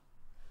Lotterer,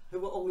 who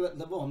were all at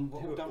Le Mans, were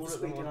all done for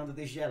speeding under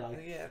this yellow.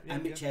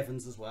 And Mitch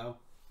Evans as well.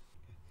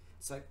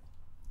 So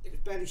it was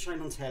barely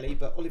shown on telly,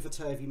 but Oliver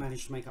Turvey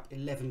managed to make up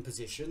 11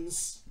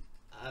 positions.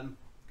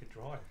 Good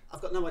drive.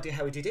 I've got no idea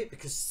how he did it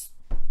because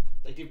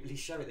they didn't really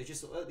show it. They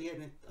just thought at the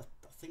end, I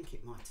think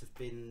it might have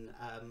been...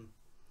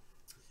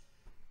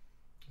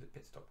 the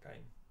pit stop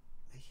game.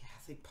 Yeah,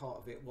 I think part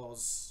of it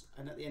was,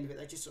 and at the end of it,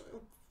 they just sort of,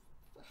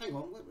 hang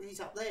on, he's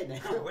up there now.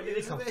 Where did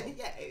he come from?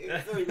 Yeah,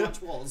 it very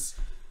much was.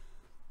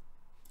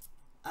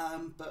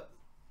 But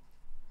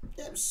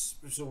yeah, it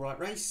was all right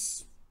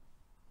race.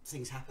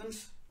 Things happened.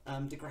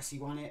 Degrassi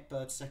won it,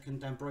 Bird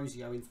second,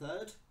 D'Ambrosio in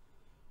third.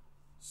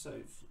 So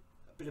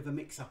a bit of a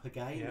mix-up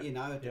again, you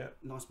know,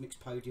 a nice mixed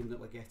podium that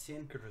we're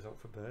getting. Good result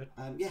for Bird.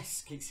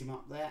 Yes, keeps him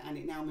up there, and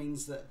it now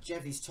means that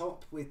Jev is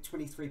top with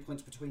 23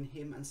 points between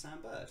him and Sam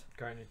Bird.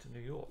 Going into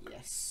New York.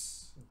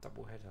 Yes.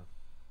 Double header.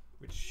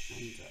 Which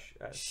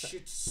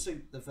should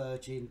suit the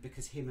Virgin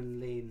because him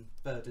and Lynn,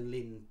 Bird and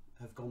Lynn,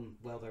 have gone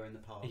well there in the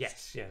past.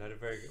 Yes, yeah, they had a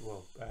very good.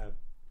 Well,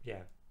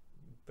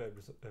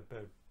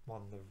 Bird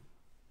won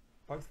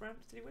both rounds.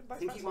 Did he win both? I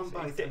think rounds? he won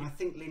both, and I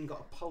think Lynn got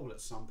a pole at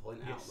some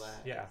point out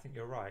there. Yeah, I think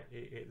you're right.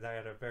 They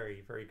had a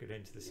very, very good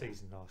end to the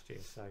season last year.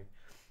 So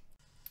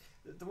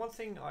the one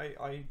thing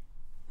I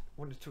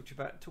wanted to talk to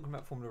you about, talking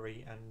about Formula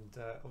E, and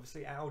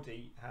obviously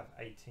Audi have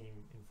a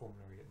team in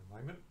Formula E at the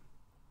moment.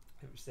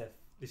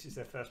 This is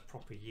their first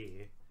proper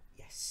year.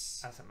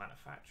 Yes. As a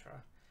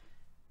manufacturer.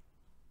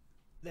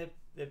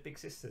 Their big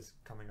sister's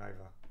coming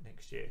over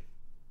next year.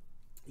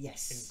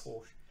 Yes. In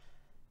Porsche.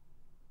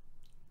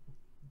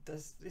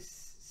 Does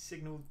this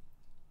signal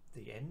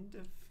the end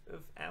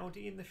of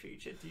Audi in the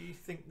future? Do you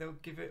think they'll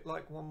give it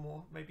like one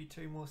more, maybe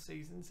 2 more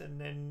seasons, and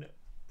then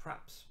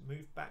perhaps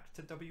move back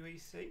to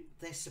WEC?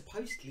 They're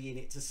supposedly in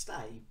it to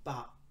stay,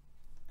 but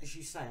as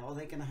you say, are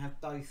they going to have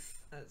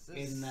both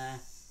in there?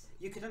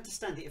 You could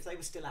understand it if they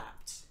were still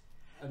apt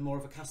and more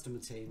of a customer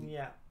team.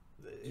 Yeah,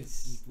 you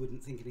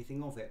wouldn't think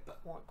anything of it,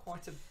 but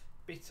quite a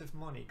bit of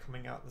money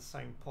coming out the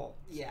same pot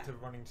to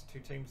run into 2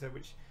 teams there,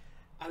 which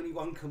only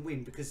one can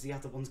win because the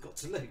other one's got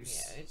to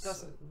lose. Yeah, it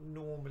doesn't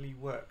normally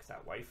work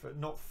that way for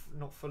not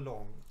for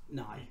long.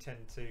 No, you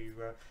tend to.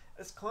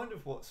 That's kind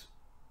of what's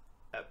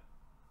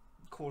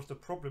caused a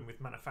problem with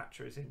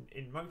manufacturers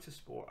in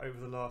motorsport over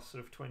the last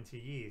sort of 20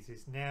 years.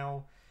 Is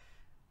now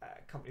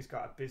companies go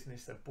out of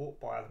business, they're bought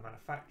by other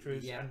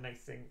manufacturers, and they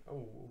think,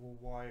 oh,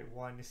 well,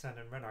 why Nissan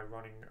and Renault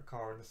running a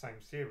car in the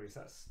same series?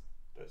 That's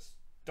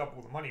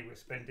double the money we're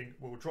spending.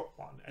 We'll drop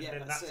one, and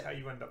then that's how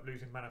you end up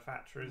losing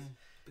manufacturers.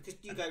 Because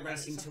you go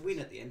racing to win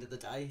at the end of the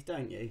day,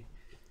 don't you?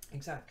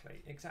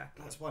 Exactly.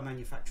 That's why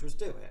manufacturers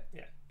do it.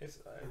 Yeah, it's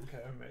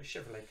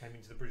Chevrolet came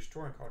into the British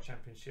Touring Car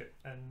Championship,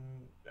 and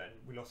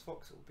we lost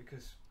Vauxhall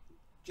because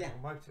General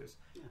Motors.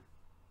 Yeah,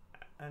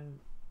 and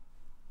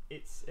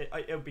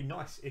it'll be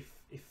nice if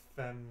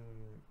the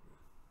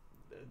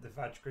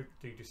Vag Group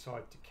do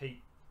decide to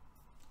keep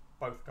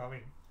both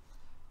going.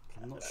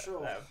 I'm not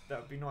sure.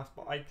 That would be nice,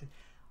 but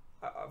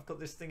I've got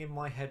this thing in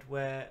my head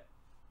where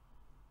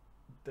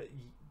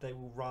they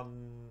will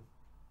run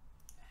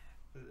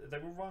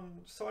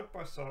side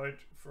by side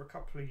for a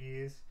couple of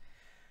years,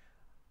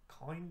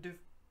 kind of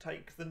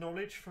take the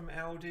knowledge from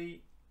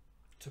Audi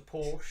to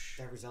Porsche.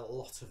 There is a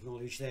lot of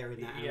knowledge there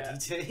in that Audi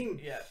team.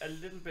 Yeah, a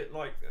little bit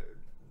like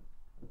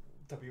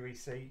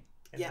WEC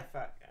in the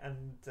fact,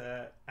 and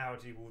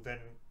Audi will then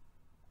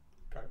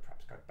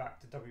perhaps go back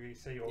to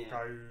WEC or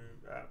go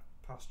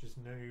pastures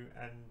new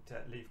and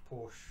leave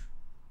Porsche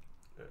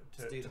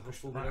to do the push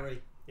Formula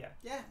E.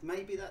 Yeah,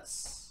 maybe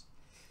that's.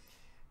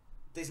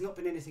 There's not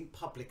been anything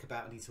public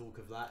about any talk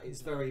of that.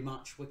 It's very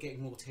much we're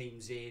getting more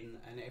teams in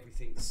and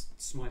everything's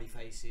smiley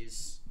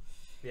faces.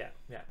 Yeah,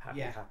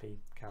 happy,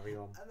 carry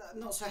on.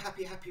 Not so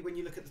happy when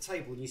you look at the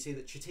table and you see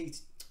that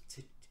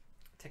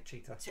Tech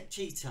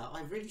Cheetah,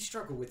 I really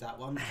struggle with that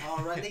one,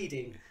 are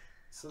leading.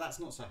 So that's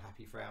not so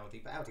happy for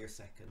Audi, but Audi are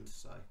second,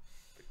 so...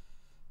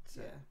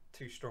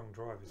 2 strong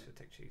drivers for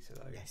Tech Cheetah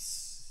though.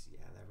 Yes,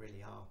 they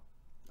really are.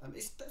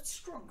 It's a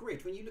strong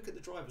grid. When you look at the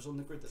drivers on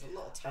the grid, there's a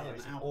lot of talent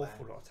There's an out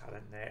awful there. lot of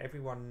talent there.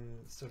 Everyone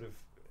sort of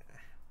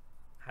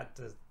had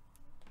to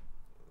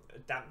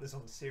dampness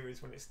on the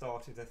series when it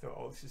started. They thought,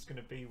 oh, this is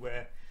going to be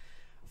where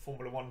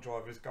Formula One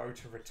drivers go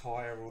to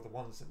retire, or the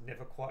ones that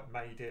never quite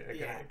made it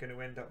are going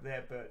to end up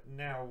there. But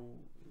now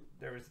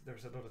there's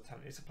a lot of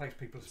talent. It's a place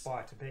people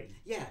aspire to be.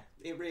 Yeah,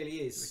 it really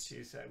is.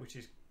 Which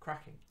is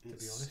cracking, to be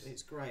honest.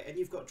 It's great. And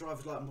you've got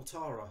drivers like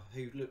Mortara,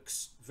 who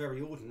looks very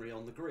ordinary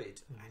on the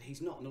grid, and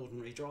he's not an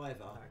ordinary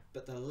driver,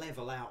 but the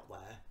level out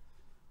there.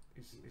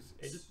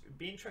 It'd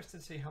be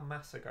interesting to see how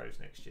Massa goes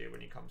next year when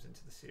he comes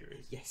into the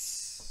series.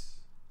 Yes.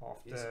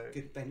 It's a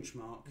good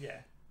benchmark.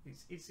 Yeah.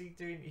 He's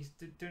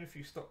doing a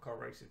few stock car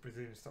races,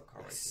 Brazilian stock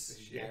car races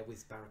this year. Yeah,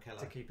 with Barrichello.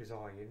 To keep his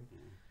eye in.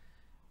 Yeah.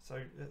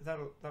 So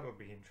that'll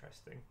be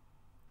interesting.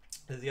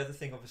 The other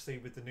thing, obviously,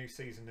 with the new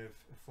season of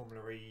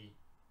Formula E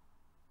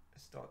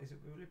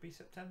will it be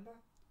September,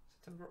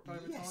 October time?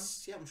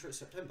 Yes, yeah, I'm sure it's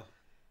September.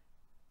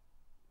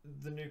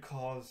 The new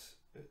cars,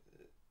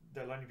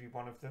 there'll only be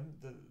one of them.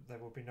 There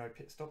will be no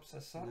pit stops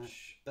as such. No,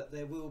 but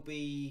there will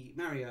be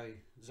Mario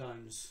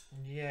zones.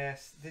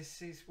 Yes,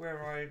 this is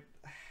where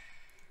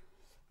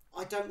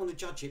I don't want to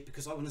judge it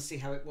because I want to see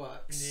how it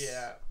works.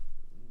 Yeah,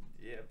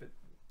 but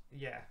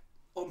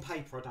on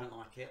paper, I don't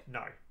like it.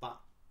 No, but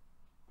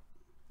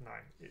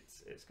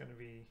it's going to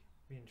be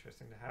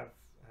interesting to have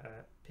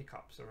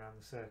pickups around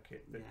the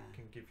circuit that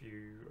can give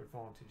you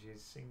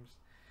advantages. Seems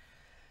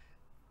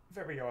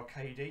very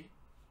arcadey,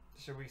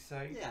 shall we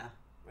say? Yeah,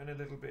 and a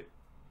little bit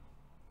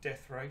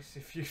death race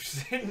if you've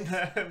seen.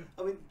 I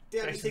mean,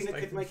 the only thing that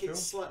could make film. it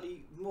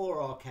slightly more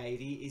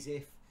arcadey is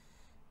if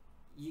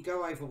you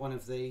go over one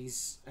of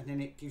these and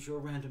then it gives you a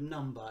random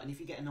number, and if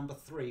you get a number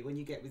 3, when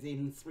you get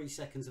within 3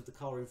 seconds of the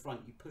car in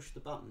front, you push the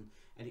button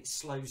and it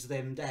slows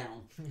them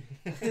down.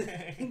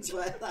 Things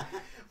like that.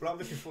 Well, I'm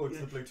looking forward to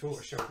the Blue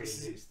Tortoise show being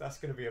used. That's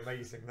going to be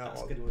amazing.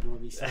 That's going to annoy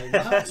me so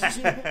much.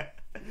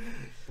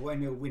 Boy,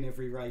 he'll win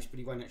every race, but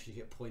he won't actually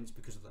get points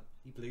because of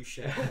the blue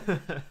shell.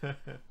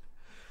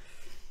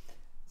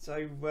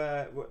 So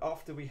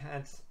after we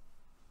had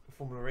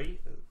Formula E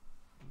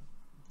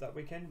that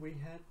weekend, we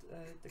had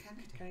the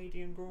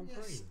Canadian Grand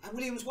Prix. And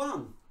Williams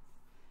won.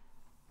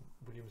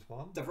 Williams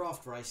won? The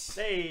raft race.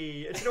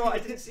 Hey, do you know what? I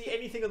didn't see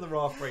anything on the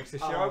raft race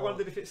this year. I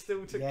wondered if it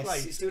still took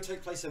place. It still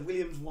took place, and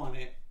Williams won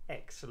it.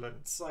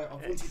 Excellent. So I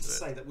wanted to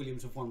say that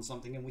Williams have won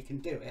something and we can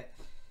do it.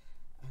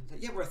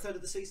 And we're a third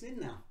of the season in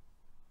now.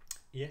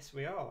 Yes,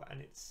 we are.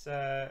 And it's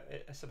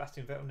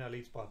Sebastian Vettel now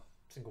leads by a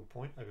single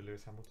point over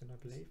Lewis Hamilton,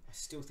 I believe. I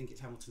still think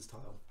it's Hamilton's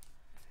title.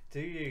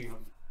 Do you?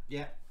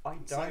 Yeah. I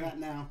don't. Say that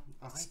now.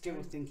 I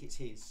still think it's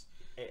his.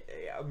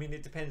 I mean,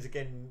 it depends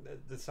again.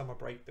 The summer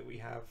break that we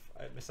have,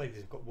 Mercedes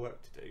have got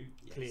work to do,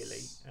 clearly.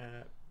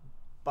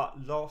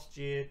 But last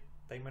year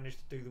they managed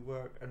to do the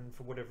work, and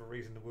for whatever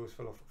reason, the wheels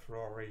fell off at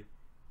Ferrari.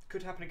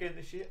 Could happen again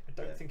this year. I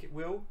don't think it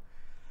will.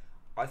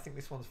 I think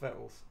this one's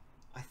Vettel's.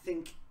 I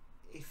think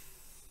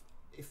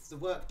if the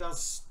work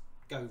does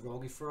go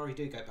wrong, if Ferrari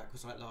do go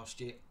backwards like last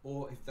year,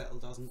 or if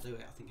Vettel doesn't do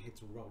it, I think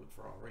heads will roll at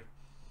Ferrari.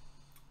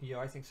 Yeah,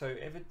 I think so.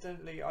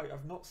 Evidently,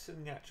 I've not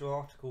seen the actual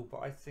article,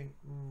 but I think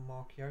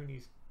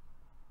Marchioni's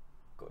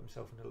got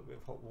himself in a little bit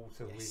of hot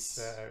water with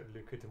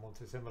Luca de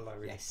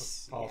Montezemolo.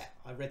 Yes,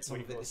 I read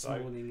some of it this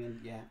morning,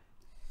 and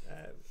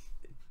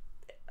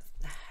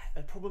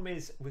the problem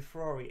is with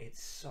Ferrari,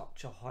 it's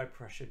such a high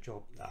pressure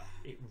job that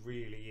it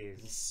really is.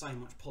 There's so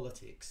much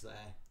politics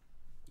there.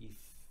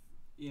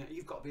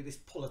 You've got to be this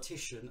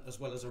politician as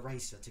well as a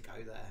racer to go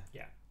there.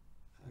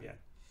 Yeah,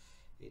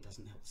 it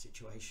doesn't help the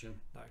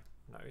situation.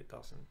 No, it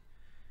doesn't.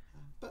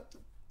 But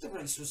the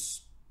race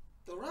was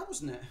alright,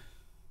 wasn't it?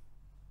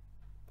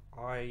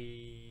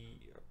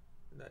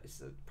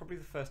 It's probably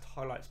the first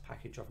highlights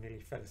package I've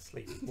nearly fell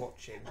asleep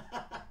watching.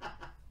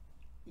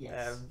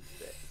 Yes.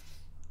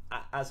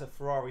 As a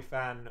Ferrari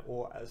fan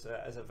or as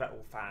a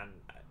Vettel fan,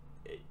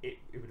 it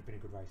would have been a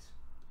good race.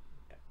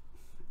 Yeah.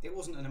 It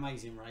wasn't an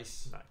amazing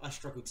race. No. I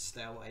struggled to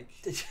stay awake.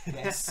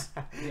 Yes.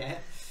 Yeah.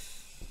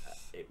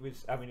 It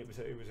was a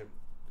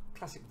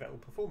classic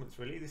Vettel performance,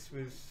 really. This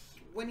was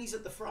when he's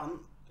at the front,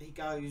 he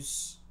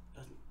goes.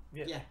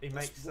 He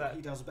makes that.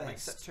 He does best.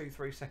 Makes that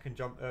 2-3 second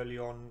jump early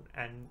on,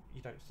 and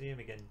you don't see him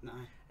again. No.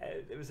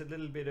 There was a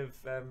little bit of.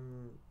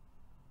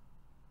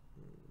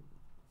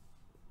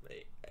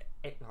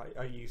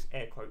 I use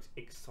air quotes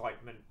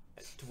excitement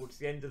towards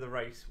the end of the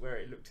race, where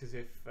it looked as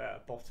if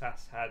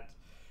Bottas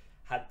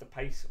had the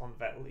pace on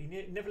Vettel. He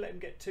never let him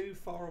get too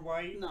far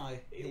away. No,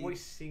 it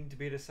always seemed to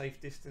be at a safe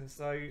distance,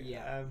 though.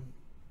 Yeah.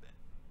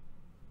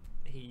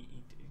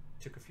 He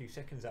took a few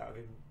seconds out of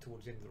him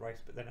towards the end of the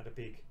race, but then had a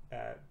big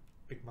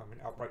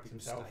moment, outbraked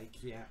himself. Mistake,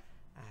 yeah.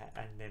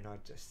 And then I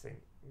just think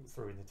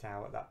threw in the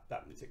towel at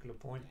that particular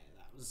point.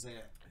 Yeah, that was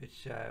it.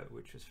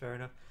 Which was fair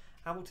enough.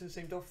 Hamilton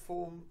seemed off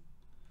form,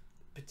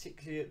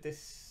 particularly at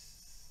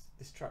this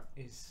track.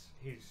 Is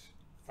his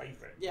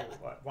favourite,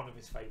 one of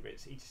his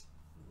favourites. He just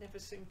never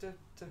seemed to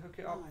hook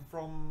it up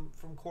from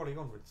quali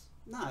onwards.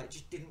 No, it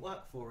just didn't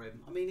work for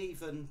him. I mean,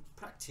 even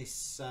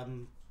practice.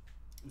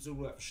 It was all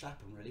work for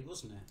Shappen, really,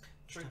 wasn't it?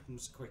 True. Verstappen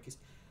was the quickest.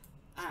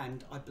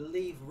 And I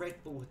believe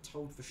Red Bull had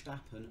told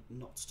Verstappen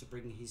not to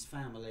bring his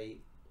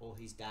family or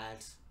his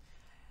dad.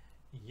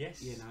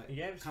 Yes. You know,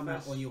 yeah, it was come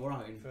out on your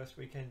own. First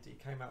weekend he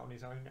came out on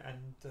his own,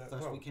 and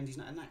First weekend he's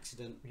not an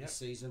accident this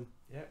season.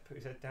 Yeah, put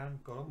his head down,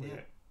 got on with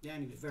it. Yeah,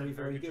 and he was very,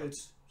 very good.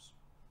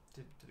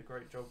 Did a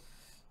great job.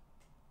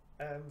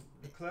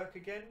 Leclerc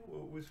again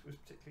was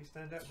particularly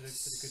stand out. Did a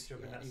good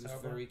job in that. He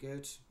was very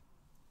good.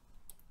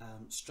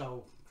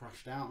 Stroll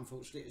crashed out,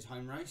 unfortunately, at his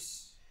home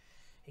race.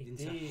 He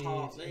into did.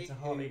 Hartley. Into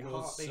Hartley. Who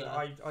was,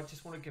 I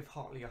just want to give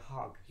Hartley a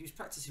hug. He was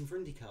practicing for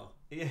IndyCar.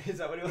 Yeah, is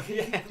that what it was?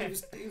 Yeah.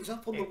 he was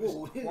up on the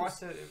wall. It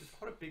was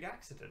quite a big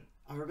accident.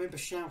 I remember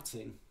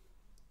shouting.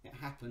 It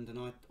happened, and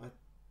I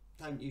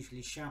don't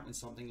usually shout when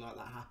something like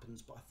that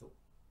happens, but I thought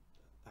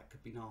that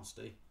could be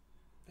nasty.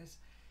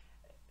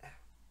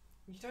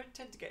 You don't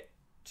tend to get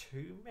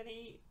too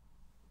many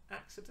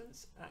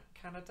accidents at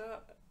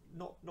Canada.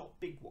 Not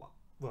big one.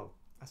 Well,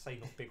 I say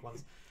not big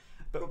ones.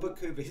 But Robert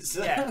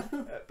Kubica. Yeah,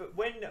 but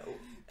when that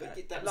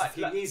was a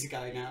few years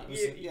ago now.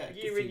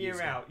 Year in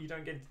year out, you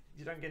don't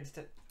get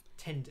to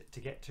tend to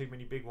get too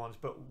many big ones.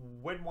 But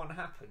when one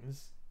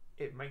happens,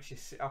 it makes you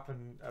sit up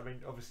and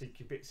obviously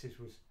Kubica's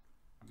was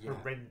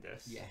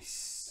horrendous.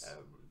 Yes,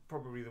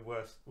 probably the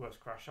worst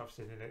crash I've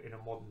seen in a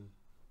modern.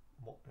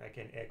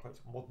 Again, air quotes,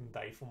 modern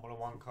day Formula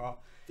One car.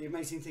 The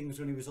amazing thing was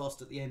when he was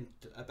asked at the end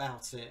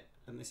about it,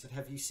 and they said,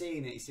 "Have you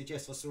seen it?" He said,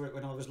 "Yes, I saw it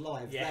when I was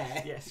live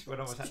there." Yes, when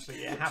I was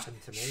actually, it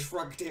happened to me.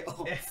 Shrugged it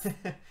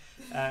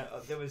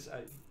off. There was,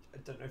 I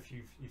don't know if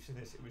you've seen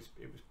this. It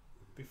was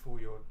before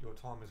your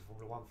time as a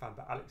Formula One fan,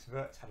 but Alex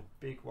Wurz had a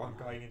big one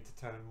going into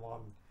turn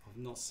one. I've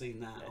not seen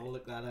that. I'll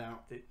look that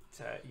out.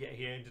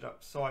 He ended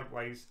up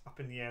sideways, up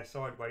in the air,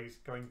 sideways,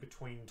 going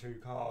between two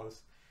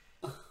cars.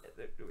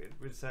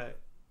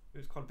 It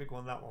was quite a big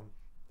one, that one.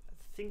 I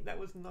think that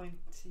was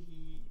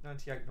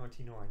 98,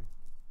 99.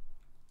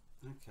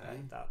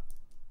 Okay.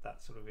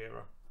 That sort of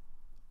era.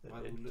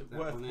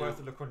 Worth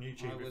a look on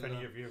YouTube if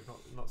any of you have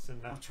not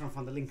seen that. I'll try and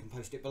find the link and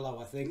post it below,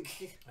 I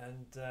think.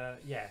 And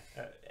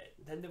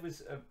then there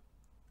was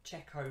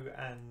Checo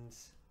and...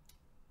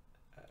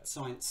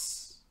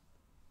 Science.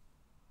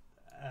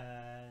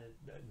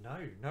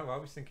 No, I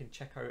was thinking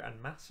Checo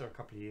and Massa a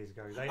couple of years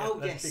ago. They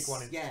had that big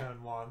one in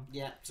turn one.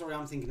 Yeah, sorry,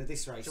 I'm thinking of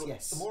this race. So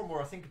yes. The more and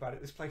more I think about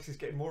it, this place is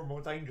getting more and more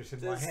dangerous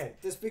in my head.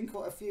 There's been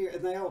quite a few,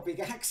 and they are big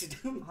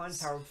accidents.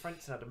 Heinz Harald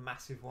Frentzen had a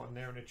massive one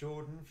there in a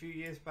Jordan a few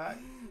years back.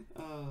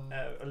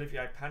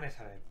 Olivier Panis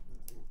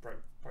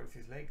broke both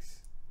his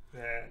legs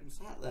there. Was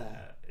that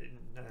there?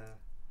 In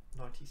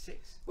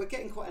 96. We're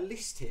getting quite a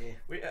list here.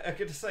 I'm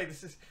going to say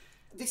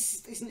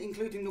This isn't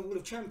including the Wall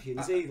of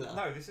Champions either.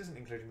 No, this isn't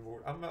including the Wall.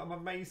 I'm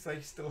amazed they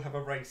still have a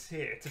race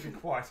here, to be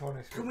quite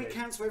honest Can we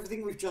cancel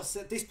everything we've just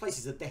said? This place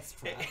is a death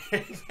trap.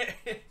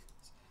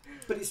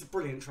 But it's a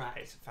brilliant track.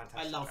 It's a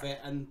fantastic I love track. it,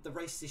 and the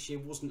race this year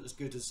wasn't as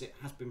good as it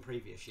has been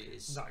previous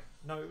years.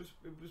 No, it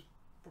was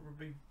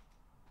probably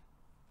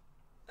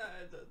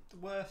the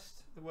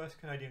worst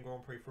Canadian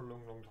Grand Prix for a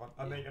long time.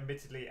 I mean,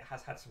 admittedly, it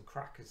has had some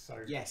crackers. So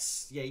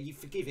yes, you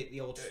forgive it the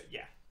odd.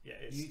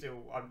 It's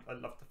still. I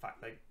love the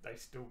fact they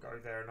still go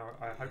there, and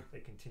I hope they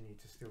continue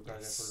to still go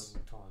there for a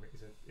long time.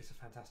 It's a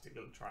fantastic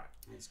little track.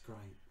 It's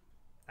great,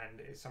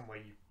 and it's somewhere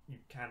you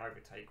can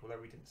overtake.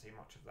 Although we didn't see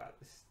much of that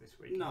this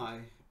week.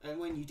 No, and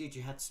when you did,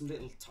 you had some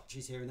little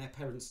touches here and there.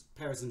 Perez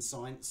and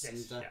Sainz,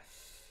 and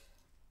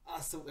I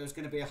thought there was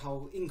going to be a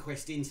whole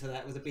inquest into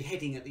that with a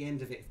beheading at the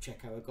end of it if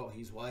Checo had got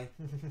his way.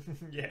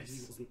 Yes, he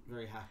wasn't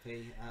very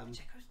happy.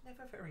 Checo's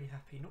never very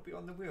happy, not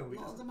behind the wheel.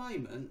 Not at the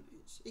moment.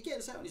 He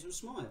gets out and he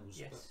smiles.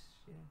 Yes,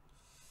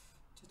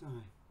 but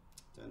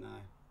don't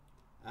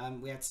know.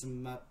 We had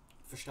some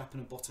Verstappen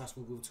and Bottas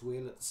were wheel to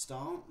wheel at the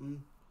start,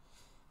 and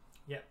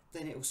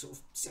then it all sort of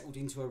settled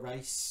into a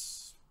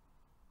race.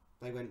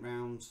 They went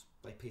round,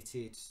 they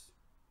pitted,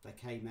 they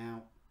came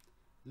out.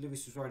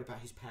 Lewis was worried about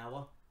his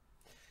power.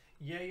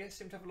 Yeah,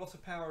 seemed to have a lot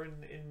of power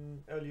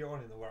in earlier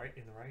on in the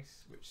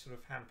race, which sort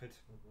of hampered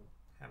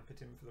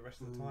him for the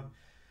rest of the time.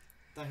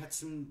 They had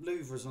some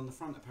louvres on the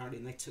front apparently,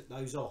 and they took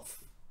those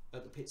off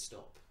at the pit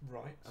stop.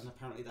 Right. And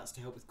apparently that's to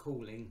help with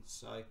cooling.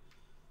 So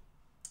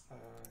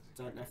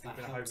don't know if that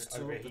helps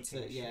at all. But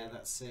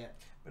that's it.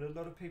 But a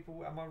lot of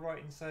people, am I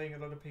right in saying a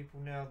lot of people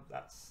now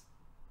that's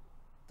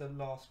the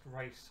last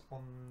race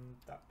on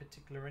that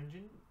particular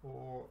engine,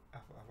 or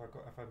have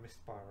I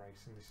missed by a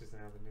race and this is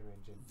now the new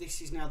engine?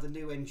 This is now the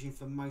new engine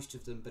for most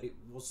of them, but it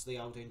was the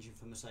old engine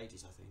for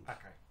Mercedes, I think.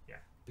 Okay, yeah.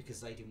 Because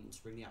they didn't want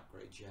to bring the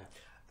upgrades yet.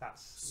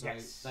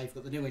 Yes. They've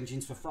got the new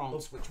engines for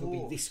France, which will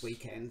be this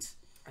weekend.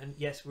 And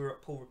yes, we were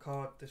at Paul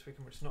Ricard this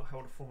weekend, which has not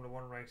held a Formula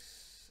One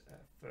race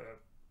for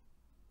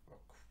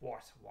quite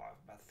a while,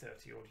 about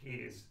 30 odd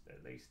years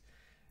at least,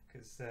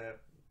 because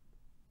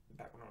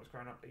back when I was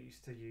growing up, they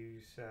used to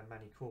use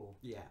Manicourt.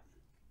 Yeah.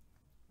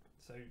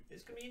 So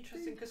it's going to be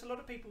interesting because a lot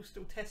of people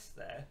still test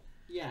there.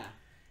 Yeah.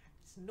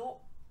 It's not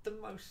the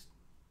most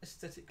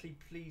aesthetically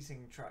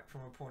pleasing track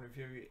from a point of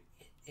view.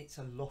 It's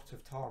a lot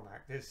of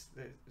tarmac. There's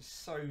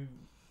so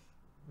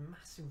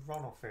massive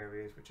runoff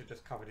areas which are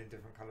just covered in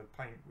different coloured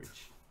paint,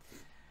 which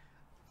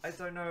I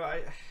don't know.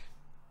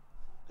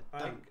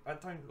 I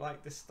don't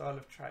like this style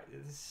of track.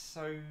 There's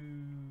so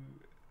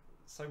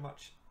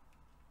much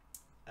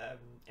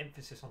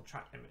emphasis on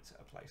track limits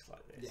at a place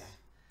like this. Yeah,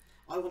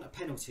 I want a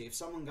penalty. If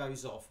someone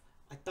goes off,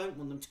 I don't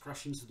want them to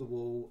crash into the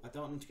wall. I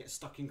don't want them to get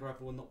stuck in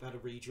gravel and not be able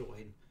to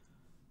rejoin.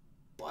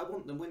 But I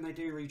want them, when they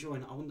do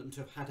rejoin, I want them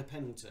to have had a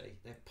penalty.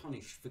 They're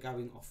punished for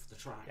going off the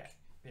track.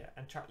 Yeah,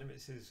 and track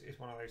limits is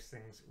one of those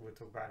things we'll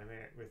talk about in a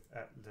minute with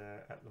at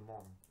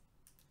LeMans,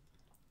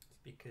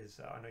 because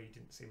I know you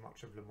didn't see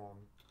much of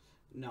LeMans.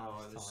 No,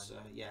 I was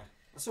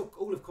I saw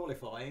all of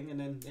qualifying, and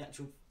then the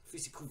actual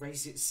physical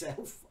race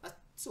itself. I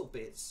saw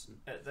bits.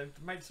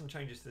 They've made some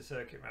changes to the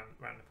circuit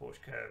around the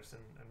Porsche curves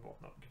and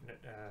whatnot, giving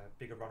it a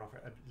bigger run off,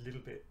 a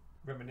little bit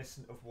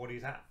reminiscent of what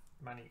is at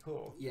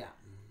Manicourt. Yeah.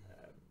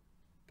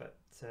 But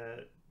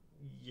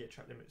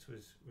track limits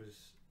was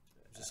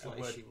a slight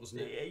issue,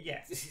 wasn't it?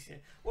 Yeah.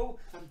 Well,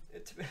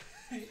 Should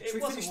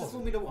we finish the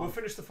Formula One? We'll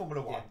finish the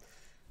Formula One.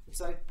 Yeah.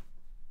 So,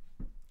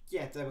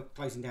 yeah, they were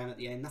closing down at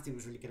the end. Nothing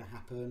was really going to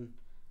happen.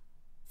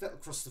 Vettel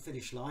crossed the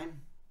finish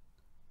line,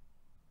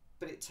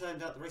 but it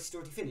turned out the race had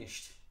already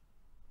finished.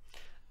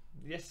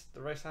 Yes,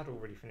 the race had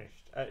already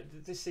finished.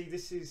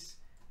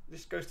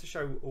 This goes to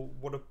show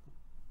what a,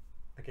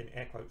 again,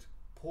 air quotes,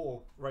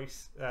 poor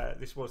race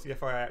this was. The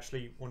FIA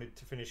actually wanted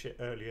to finish it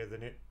earlier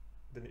than it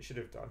should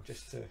have done,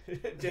 just to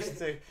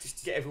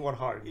get everyone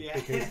home. Yeah,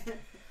 because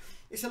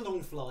it's a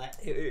long flight.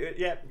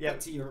 Back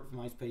to Europe for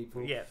most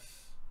people. Yeah.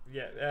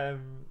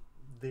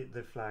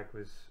 The flag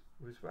was.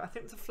 I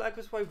think the flag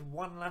was waved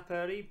 1 lap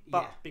early,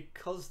 but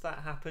because that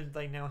happened,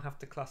 they now have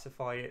to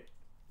classify it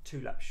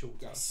 2 laps shorter.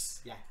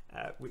 Yes, yeah.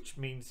 Which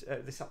means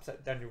this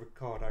upset Daniel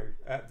Ricciardo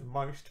the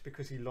most,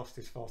 because he lost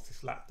his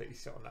fastest lap that he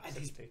set on lap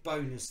 70. And his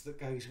bonus that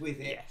goes with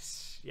it.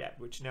 Yes, yeah,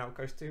 which now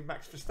goes to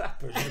Max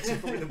Verstappen, which is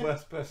probably the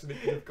worst person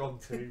it could have gone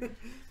to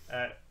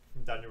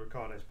from Daniel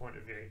Ricciardo's point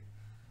of view.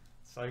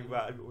 So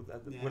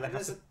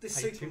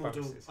this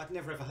supermodel, I'd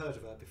never ever heard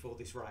of her before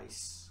this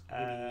race.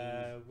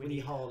 Winnie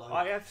Harlow.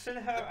 I have seen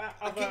her.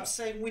 I keep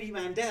saying Winnie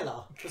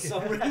Mandela for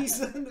some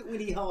reason.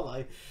 Winnie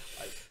Harlow.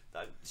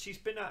 She's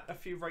been at a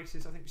few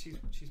races. I think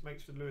she's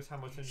mates with Lewis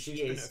Hamilton. She's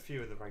been at a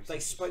few of the races. They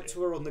spoke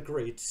to her on the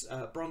grids.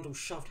 Brundle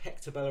shoved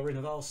Hector Bellerin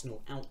of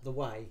Arsenal out the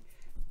way,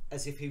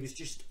 as if he was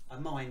just a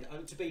mind.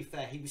 To be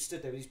fair, he was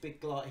stood there with his big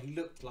glide. He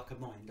looked like a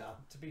minder.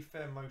 To be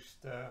fair,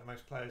 most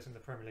players in the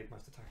Premier League,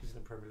 most attackers in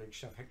the Premier League,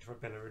 shove Hector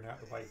Bellerin out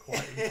the way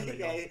quite easily.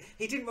 Yeah,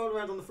 he didn't roll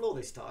around on the floor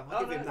this time.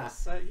 I'll give him that.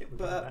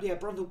 But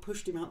Brundle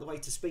pushed him out the way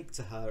to speak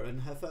to her,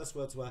 and her first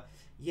words were,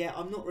 "Yeah,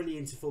 I'm not really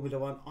into Formula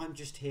One. I'm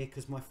just here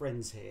because my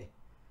friend's here."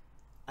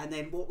 And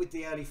then what with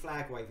the early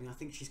flag waving, I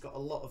think she's got a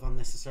lot of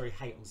unnecessary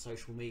hate on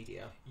social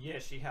media. Yeah,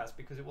 she has,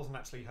 because it wasn't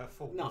actually her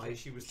fault. No,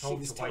 she was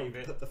told to wave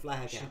it. Put the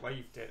flag out. She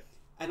waved it.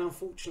 And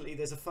unfortunately,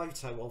 there's a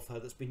photo of her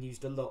that's been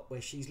used a lot,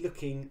 where she's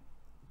looking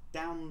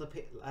down the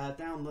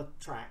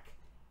track,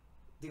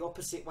 the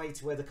opposite way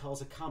to where the cars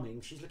are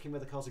coming. She's looking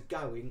where the cars are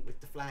going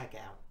with the flag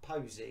out,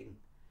 posing.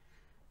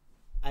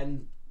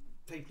 And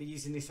people are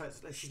using this.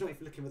 She's not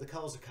even looking where the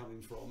cars are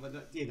coming from,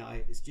 and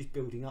it's just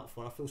building up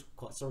for her. I feel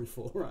quite sorry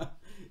for her.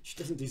 She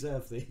doesn't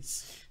deserve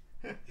this.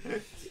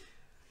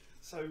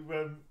 So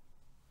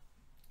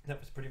that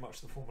was pretty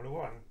much the Formula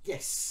One.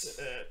 Yes.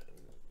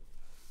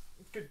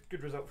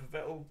 Good result for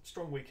Vettel.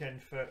 Strong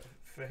weekend for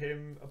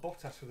him. A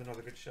Bottas with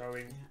another good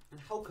showing. Yeah.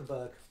 And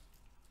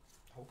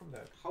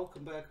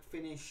Hulkenberg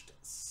finished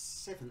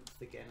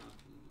 7th again, I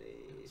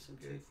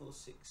believe. 2, 4,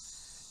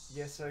 6.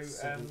 Yeah. So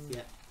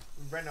 7th,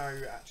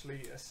 Renault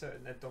actually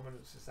asserting their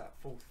dominance as that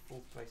fourth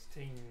place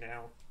team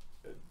now,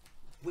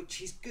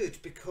 which is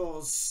good,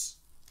 because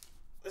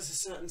there's a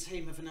certain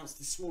team have announced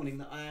this morning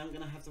that I aren't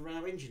going to have the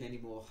Renault engine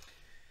anymore.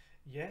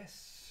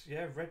 Yes,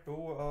 yeah. Red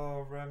Bull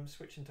are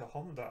switching to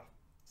Honda.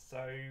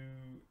 So,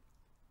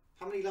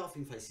 how many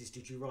laughing faces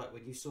did you write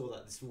when you saw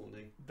that this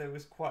morning? There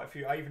was quite a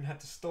few. I even had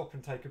to stop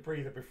and take a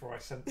breather before I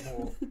sent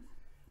more.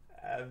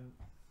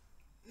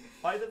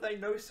 Either they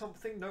know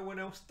something no one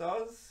else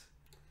does,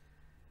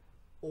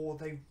 or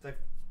they're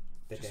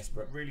just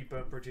desperate. Really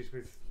burnt bridges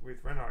with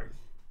Renault.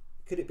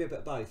 Could it be a bit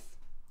of both?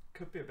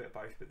 Could be a bit of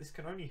both, but this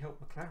can only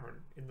help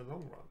McLaren in the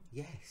long run.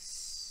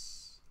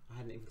 Yes, I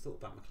hadn't even thought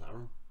about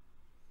McLaren.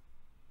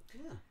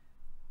 Yeah.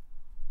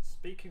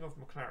 Speaking of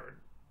McLaren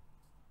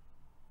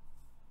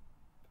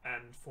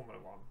and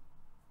Formula One,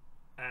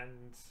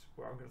 and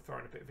I'm going to throw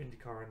in a bit of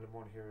IndyCar and Le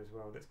Mans here as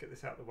well. Let's get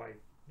this out of the way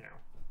now.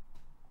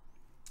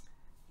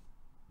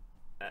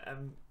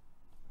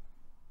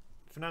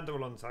 Fernando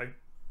Alonso.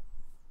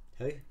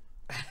 Who?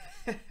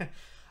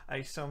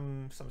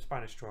 Some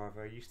Spanish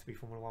driver. He used to be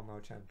Formula One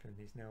world champion.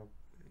 He's now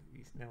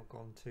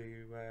gone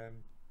to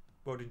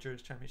World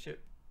Endurance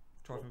Championship,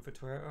 driving for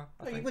Toyota.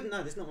 You wouldn't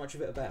know. There's not much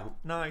of it about.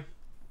 No,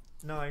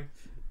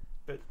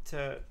 but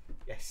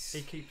yes,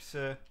 he keeps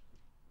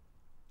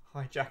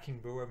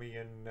hijacking Buemi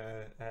and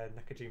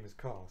Nakajima's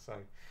car. So,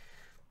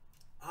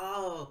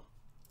 oh,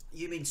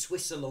 you mean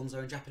Swiss Alonso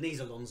and Japanese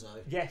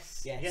Alonso?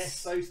 Yes,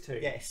 those two.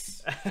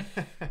 Yes.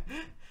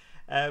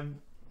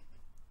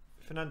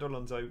 Fernando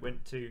Alonso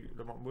went to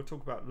Le Mans. We'll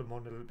talk about Le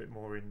Mans a little bit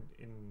more in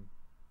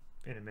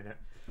a minute.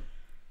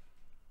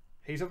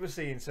 He's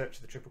obviously in search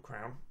of the Triple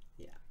Crown.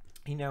 Yeah.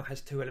 He now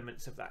has 2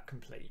 elements of that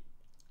complete.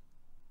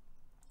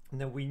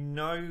 Now we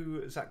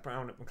know Zach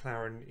Brown at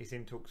McLaren is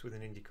in talks with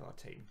an IndyCar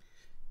team,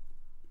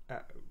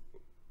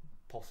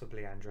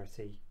 possibly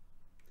Andretti.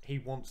 He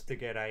wants to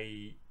get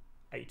a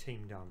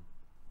team done.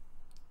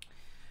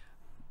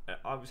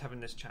 I was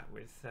having this chat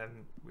with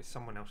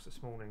someone else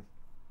this morning.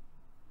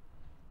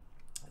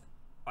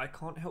 I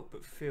can't help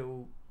but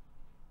feel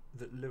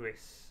that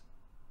Lewis.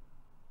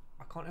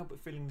 I can't help but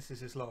feeling this is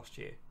his last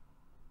year.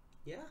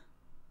 Yeah.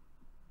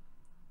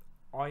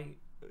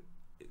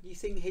 You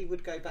think he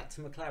would go back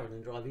to McLaren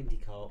and drive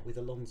IndyCar with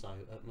Alonso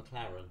at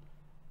McLaren?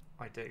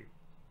 I do.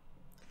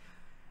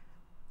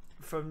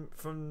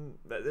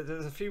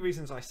 There's a few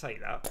reasons I say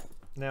that.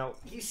 Now,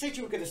 you said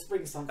you were going to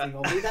spring something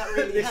on me. That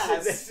really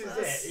has. This is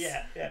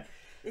it. Yeah.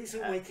 It's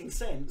all making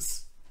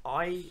sense.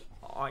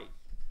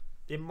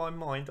 In my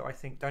mind, I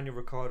think Daniel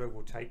Ricciardo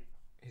will take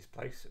his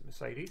place at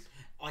Mercedes.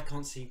 I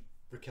can't see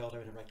Ricciardo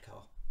in a red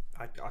car.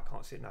 I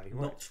can't see it. No, he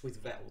won't. Not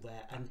with Vettel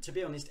there, and to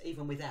be honest,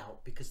 even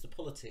without, because the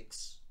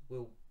politics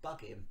will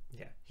bug him.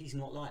 Yeah, he's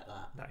not like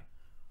that.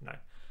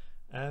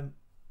 No.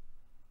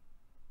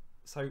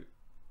 So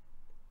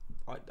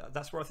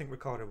that's where I think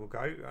Ricciardo will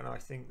go, and I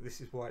think this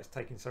is why it's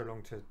taking so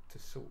long to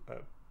sort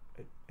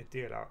a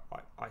deal out.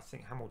 I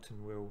think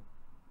Hamilton will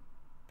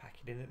pack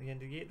it in at the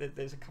end of the year.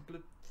 There's a couple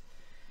of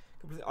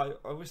I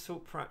always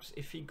thought perhaps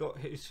if he got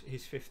his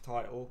 5th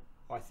title,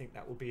 I think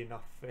that would be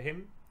enough for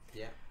him.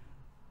 Yeah.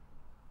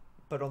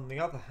 But on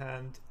the other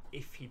hand,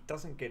 if he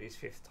doesn't get his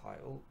 5th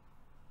title,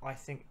 I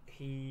think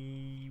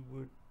he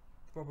would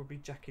probably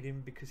jack it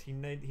in, because he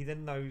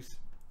then knows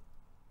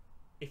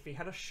if he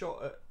had a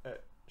shot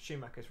at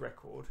Schumacher's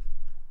record,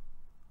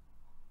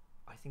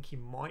 I think he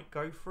might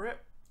go for it.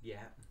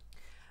 Yeah.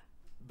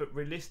 But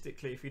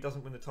realistically, if he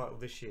doesn't win the title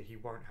this year, he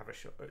won't have a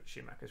shot at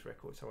Schumacher's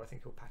record, so I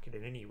think he'll pack it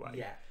in anyway.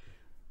 Yeah.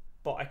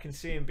 But I can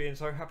see him being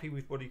so happy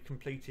with what he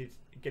completed,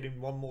 getting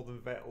one more than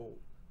Vettel,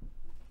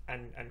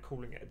 and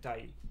calling it a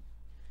day.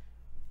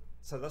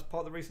 So that's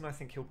part of the reason I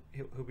think he'll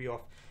be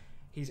off.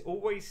 He's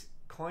always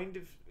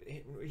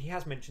he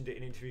has mentioned it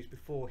in interviews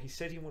before. He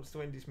said he wants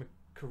to end his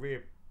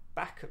career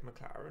back at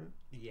McLaren.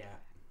 Yeah.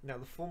 Now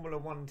the Formula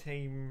One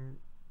team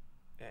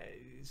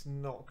is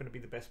not going to be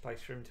the best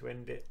place for him to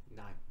end it.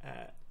 No.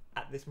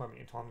 At this moment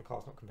in time, the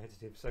car's not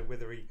competitive. So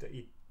whether he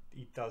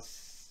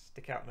does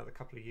stick out another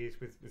couple of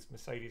years with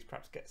Mercedes,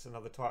 perhaps gets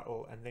another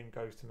title, and then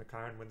goes to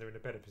McLaren when they're in a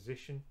better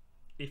position.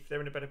 If they're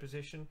in a better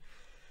position,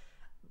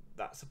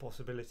 that's a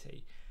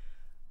possibility.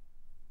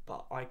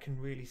 But I can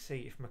really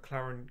see if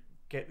McLaren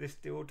get this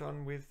deal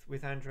done with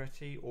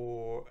Andretti,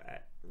 or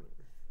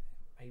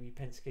maybe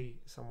Penske,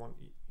 someone,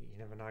 you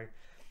never know,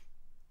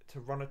 to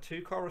run a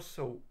 2-car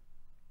assault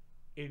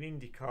in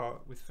IndyCar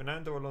with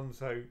Fernando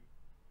Alonso,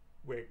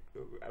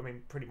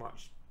 pretty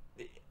much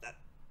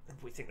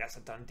we think that's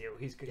a done deal.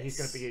 He's going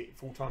to be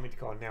full-time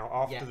IndyCar now.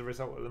 After the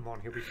result at Le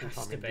Mans, he'll be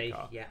full-time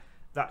IndyCar. Yeah.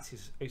 That's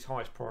his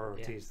highest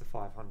priority, is the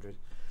 500.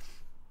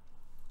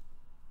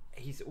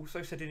 He's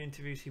also said in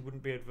interviews he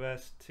wouldn't be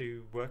adverse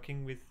to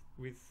working with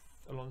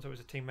Alonso as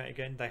a teammate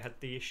again. They had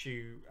the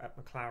issue at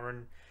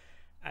McLaren,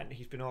 and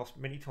he's been asked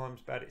many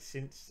times about it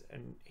since,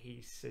 and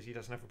he says he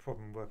doesn't have a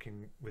problem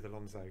working with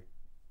Alonso.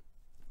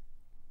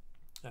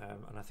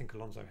 And I think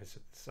Alonso has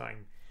said the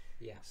same.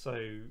 Yeah.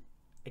 So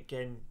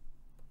again,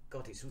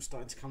 God, it's all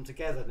starting to come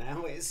together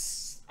now.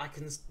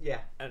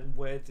 And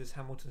where does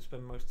Hamilton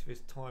spend most of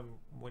his time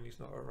when he's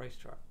not at a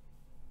racetrack?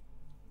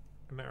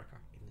 America.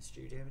 In the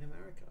studio in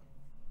America.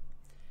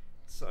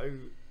 So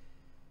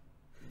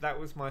that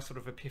was my sort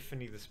of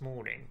epiphany this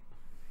morning.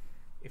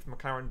 If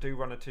McLaren do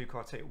run a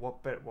 2-car title,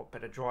 what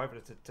better driver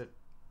to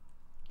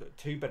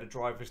 2 better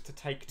drivers to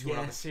take to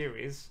another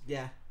series?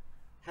 Yeah.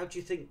 How do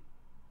you think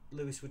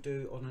Lewis would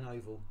do on an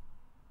oval?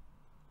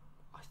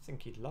 I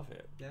think he'd love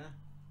it. Yeah.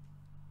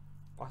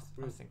 I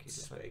think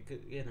he'd love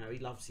it. You know, he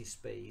loves his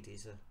speed.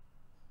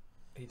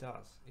 He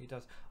does.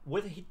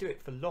 Whether he'd do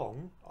it for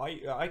long,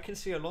 I can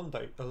see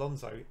Alonso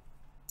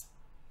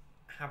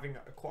having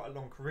quite a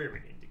long career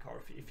in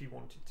IndyCar if he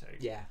wanted to.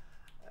 Yeah.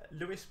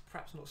 Lewis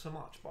perhaps not so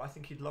much, but I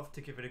think he'd love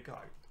to give it a go.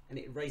 And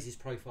it raises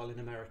profile in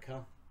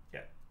America.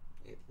 Yeah.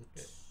 It would.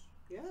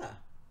 Yeah.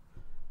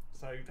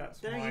 So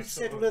that's now my you've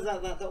said all of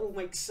that all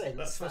makes sense.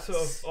 That's my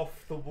sort of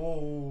off the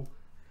wall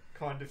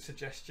kind of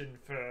suggestion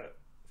for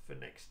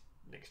next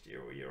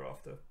year or year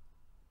after.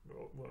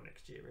 Well,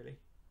 next year really.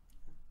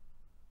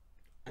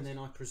 And then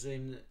I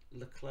presume that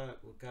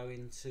Leclerc will go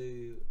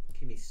into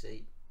Kimi's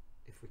seat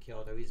if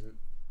Ricciardo isn't.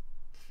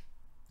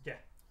 Yeah.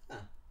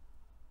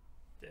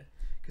 Yeah.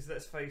 Because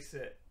let's face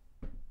it,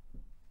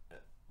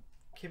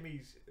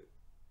 Kimi's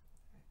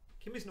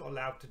not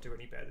allowed to do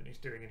any better than he's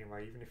doing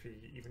anyway, even if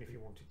he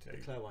wanted to.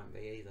 Leclerc won't be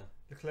either.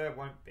 Leclerc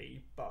won't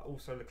be, but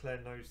also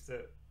Leclerc knows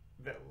that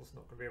Vettel's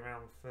not going to be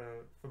around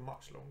for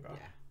much longer.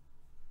 Yeah.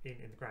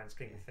 In the grand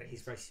scheme of things,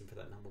 he's racing for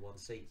that number 1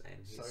 seat.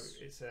 Then so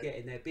it's get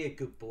in there, be a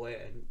good boy,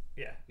 and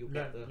you'll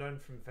learn learn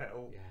from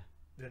Vettel. Yeah.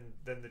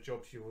 then the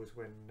job's yours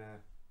when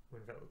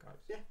Vettel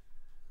goes. Yeah,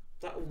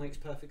 that all makes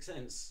perfect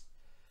sense.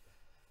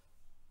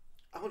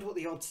 I wonder what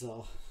the odds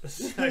are.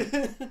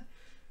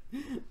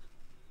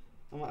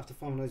 I might have to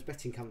find one of those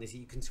betting companies that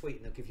you can tweet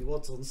and they'll give you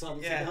odds on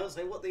something. Yeah. I'll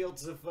say, what are the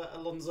odds of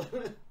Alonso?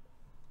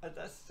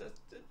 That's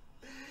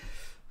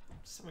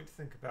something to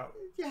think about.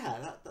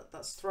 Yeah,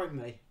 that's thrown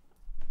me.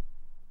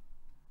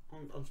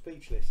 I'm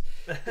speechless.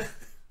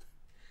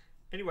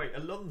 Anyway,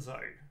 Alonso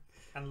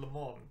and Le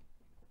Mans,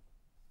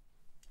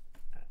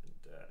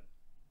 and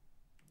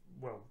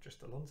well,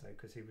 just Alonso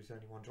because he was the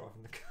only one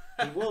driving the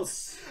car. He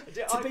was.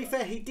 To be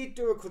fair, he did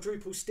do a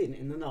quadruple stint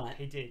in the night.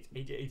 He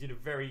did a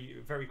very,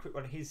 very quick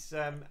one. His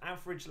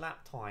average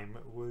lap time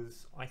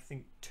was, I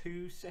think,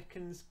 2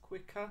 seconds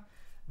quicker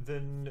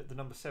than the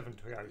number 7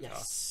 Toyota.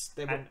 Yes,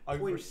 there and were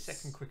over points. a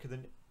second quicker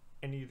than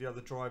any of the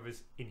other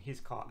drivers in his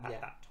car at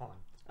that time.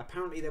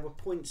 Apparently there were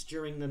points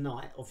during the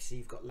night. Obviously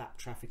you've got lap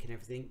traffic and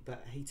everything,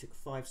 but he took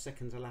 5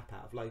 seconds a lap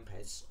out of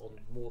Lopez on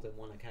more than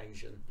one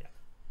occasion. Yeah.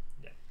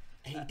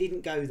 He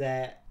didn't go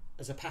there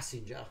as a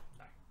passenger.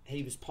 No.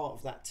 He was part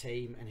of that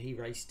team and he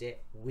raced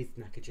it with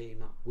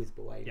Nakajima, with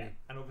Buemi. Yeah,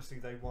 and obviously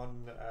they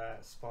won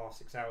Spa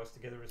 6 hours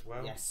together as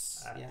well.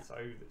 Yes. So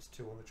that's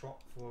 2 on the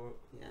trot for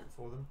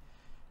them.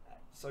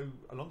 So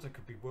Alonso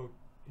could be world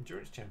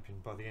endurance champion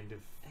by the end of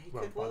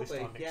by this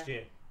time next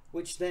year.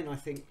 Which then I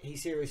think he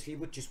seriously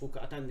would just walk.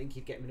 I don't think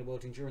he'd get him in a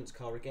world endurance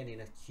car again in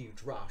a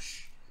huge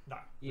rush. No,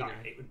 You know.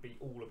 it would be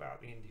all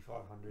about the Indy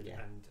 500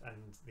 and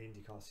the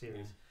IndyCar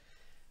series.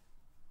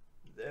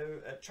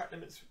 Track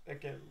limits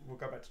again. We'll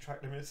go back to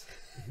track limits.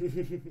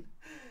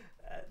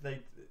 They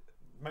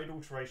made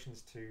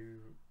alterations to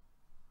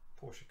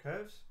Porsche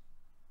curves,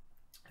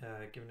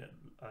 giving it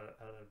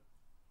a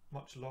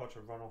much larger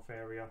runoff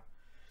area.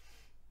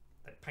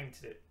 They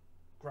painted it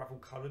gravel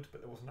coloured,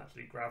 but there wasn't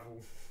actually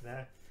gravel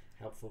there.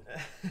 Helpful.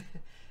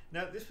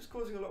 Now, this was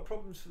causing a lot of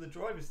problems for the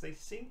drivers. They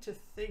seemed to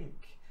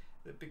think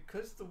that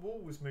because the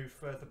wall was moved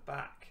further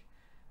back,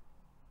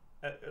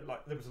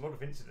 like there was a lot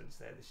of incidents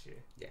there this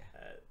year. Yeah.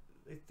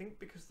 They think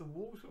because the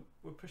walls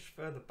were pushed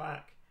further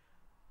back,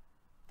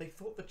 they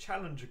thought the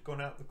challenge had gone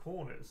out the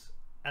corners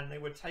and they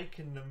were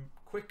taking them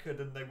quicker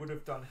than they would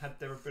have done had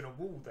there have been a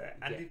wall there,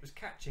 and it was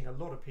catching a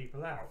lot of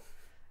people out.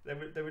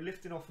 They were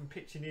lifting off and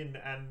pitching in,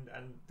 and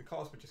the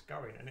cars were just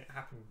going, and it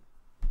happened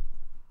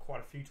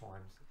quite a few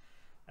times.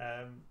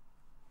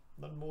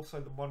 None more so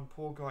than one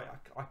poor guy.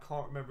 I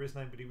can't remember his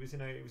name, but he was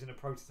in a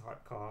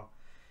prototype car,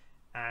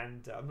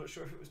 and I'm not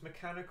sure if it was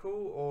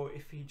mechanical or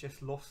if he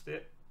just lost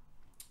it.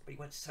 But he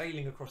went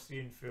sailing across the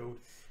infield,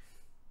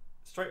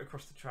 straight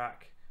across the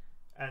track,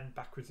 and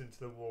backwards into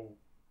the wall.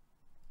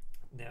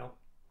 Now,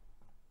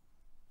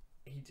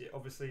 he did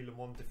obviously Le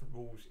Mans different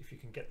rules. If you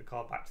can get the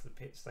car back to the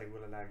pits, they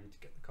will allow you to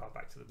get the car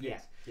back to the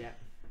pits. Yeah.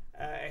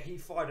 He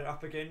fired it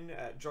up again,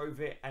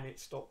 drove it, and it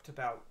stopped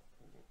about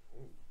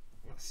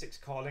 6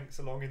 car lengths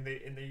along in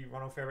the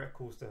runoff area. It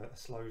caused a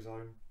slow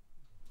zone.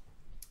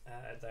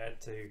 They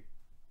had to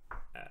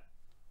the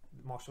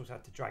marshals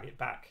had to drag it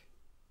back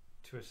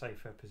to a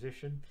safer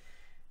position.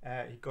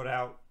 He got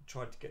out,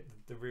 tried to get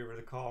the rear of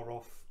the car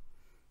off.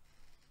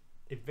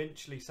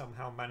 Eventually,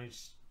 somehow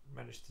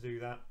managed to do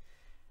that.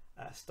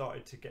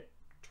 Started to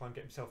try and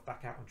get himself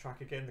back out on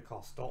track again. The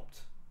car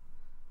stopped.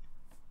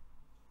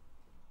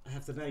 I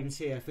have the names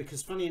here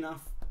because, funny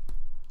enough,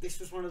 this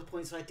was one of the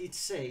points I did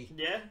see.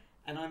 Yeah.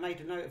 And I made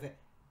a note of it.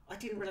 I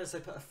didn't realise they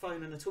put a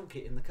phone and a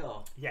toolkit in the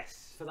car.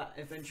 Yes. For that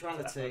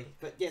eventuality.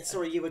 But yeah,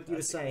 sorry, you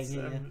were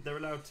saying. They're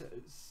allowed to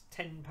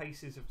 10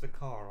 paces of the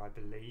car, I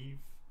believe,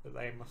 that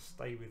they must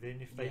stay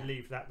within. If they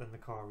leave that, then the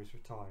car is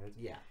retired.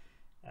 Yeah.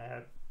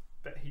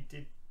 But he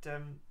did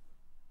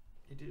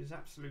his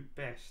absolute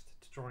best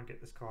to try and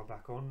get this car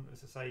back on.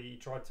 As I say, he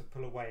tried to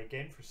pull away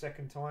again for a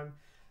second time.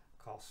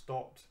 The car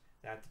stopped.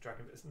 They had to drag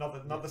him. It's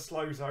another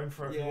slow zone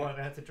for everyone.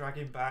 They had to drag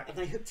him back. And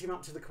they hooked him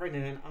up to the crane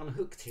and then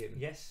unhooked him.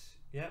 Yes.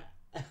 Yeah.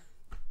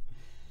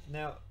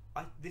 Now,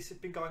 this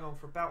had been going on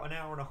for about an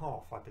hour and a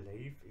half, I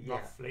believe,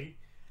 roughly.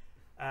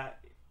 Back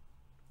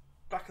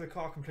of the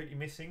car completely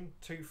missing.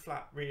 2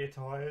 flat rear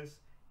tyres.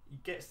 He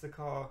gets the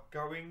car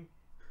going.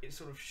 It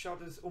sort of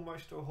shudders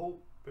almost to a halt,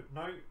 but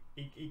no,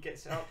 he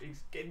gets out.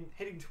 He's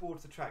heading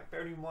towards the track.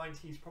 Bearing in mind,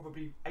 he's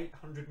probably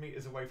 800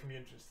 metres away from the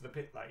entrance to the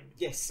pit lane.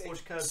 Yes,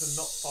 Porsche curves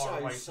are not far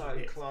away.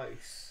 So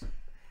close.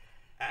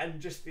 And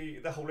just the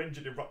whole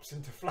engine erupts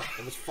into flames.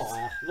 There was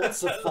fire.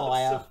 Lots of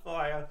fire. Lots of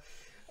fire.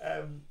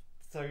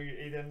 So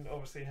he then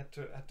obviously had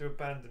to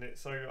abandon it.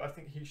 So I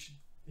think he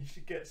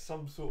should get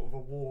some sort of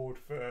award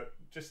for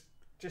just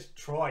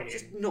trying,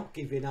 just not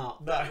giving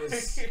up. No. That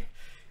was,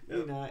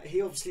 you know,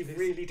 he obviously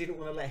really didn't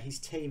want to let his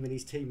team and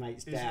his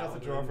teammates down. He's another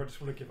driver. I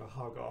just want to give a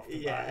hug after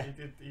that.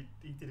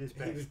 He did his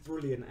best. He was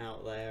brilliant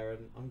out there,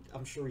 and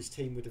I'm sure his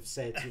team would have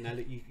said, you know,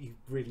 that you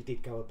really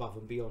did go above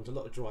and beyond. A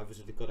lot of drivers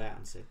would have got out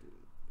and said,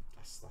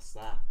 that's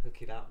that.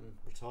 Hook it up and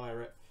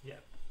retire it.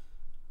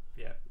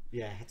 Yeah,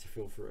 I had to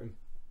feel for him.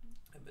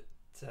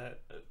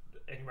 But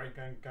anyway,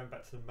 going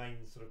back to the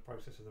main sort of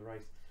process of the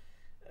race,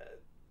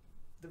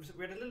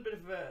 we had a little bit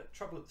of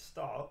trouble at the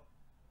start.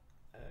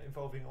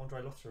 involving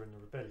Andre Lotter and the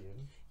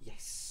Rebellion.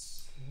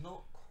 Yes.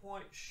 Not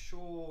quite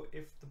sure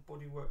if the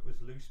bodywork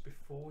was loose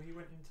before he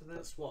went into the...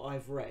 That's what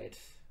I've read.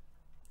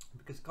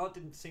 Because the car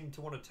didn't seem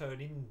to want to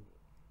turn in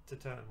to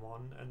turn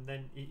one, and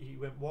then he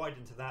went wide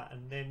into that,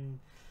 and then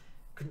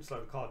couldn't slow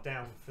the car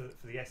down for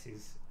the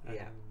S's, and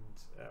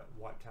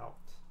wiped out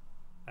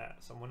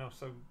someone else.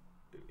 So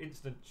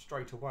instant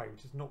straight away,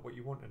 which is not what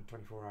you want in a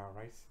 24-hour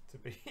race, to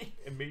be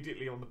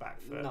immediately on the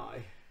back foot. No.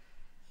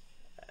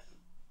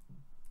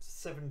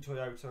 7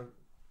 Toyota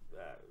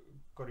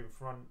got in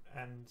front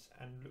and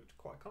looked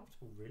quite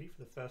comfortable really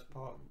for the first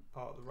part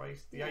of the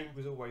race. The 8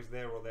 was always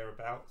there or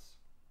thereabouts.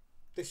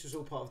 This was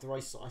all part of the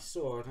race that I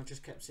saw, and I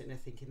just kept sitting there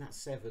thinking that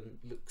 7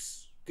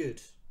 looks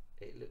good.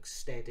 It looks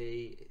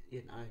steady,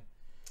 you know.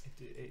 It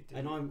did.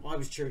 And I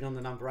was cheering on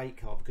the number 8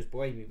 car because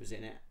Boemi was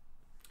in it.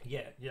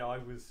 Yeah, I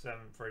was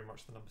very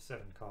much the number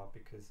 7 car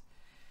because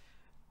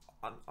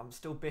I'm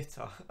still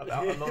bitter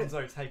about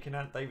Alonso taking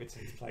Ant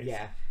Davidson's place.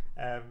 Yeah.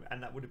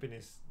 And that would have been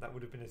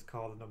his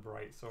car, the number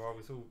 8. So I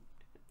was all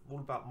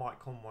about Mike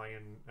Conway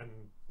and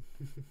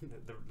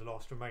the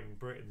last remaining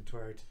Brit in the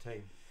Toyota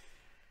team.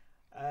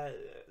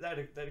 They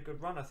had a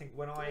good run. I think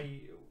when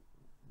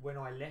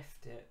I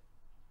left it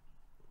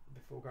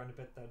before going to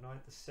bed that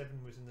night, the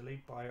 7 was in the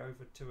lead by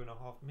over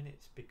 2.5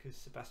 minutes because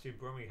Sebastian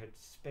Buemi had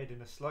sped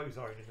in a slow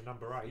zone in the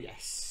number 8.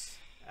 Yes.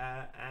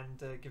 And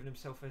given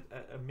himself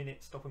a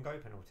minute stop and go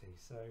penalty.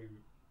 So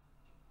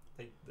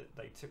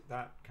they took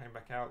that, came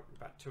back out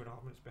about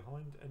 2.5 minutes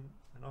behind, and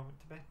I went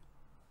to bed.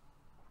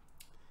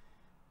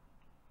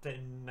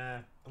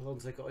 Then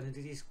Alonso got in and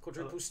did his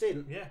quadruple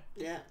stint.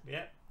 Yeah,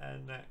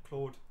 and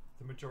clawed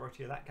the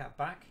majority of that gap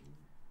back.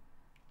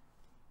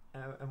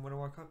 And when I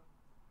woke up,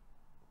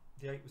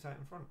 the 8 was out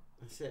in front.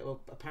 That's it.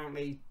 Well,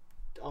 apparently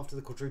after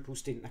the quadruple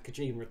stint,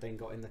 Nakajima had then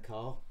got in the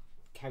car,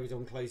 carried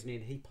on closing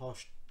in. He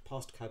passed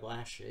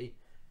Kobayashi,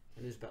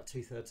 and it was about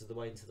 2/3 of the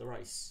way into the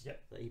race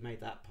that he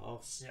made that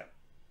pass. Yep.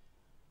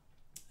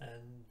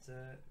 And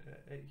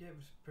it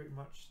was pretty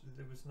much,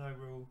 there was no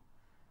real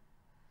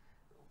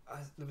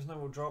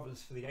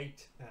drivers for the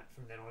 8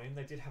 from then on in.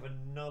 They did have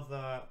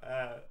another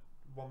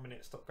 1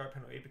 minute stop go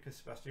penalty because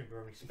Sebastian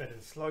Buemi sped in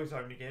the slow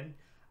zone again,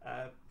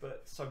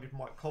 but so did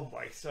Mike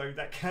Conway, so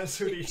that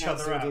cancelled each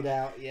other out. Cancelled it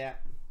out, yeah.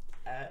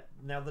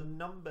 Now the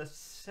number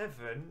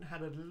 7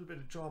 had a little bit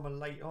of drama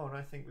late on,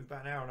 I think with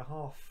about an hour and a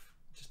half,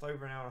 just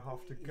over an hour and a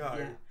half to go.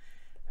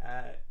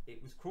 Yeah.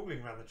 It was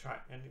crawling around the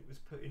track and it was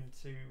put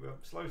into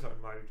slow zone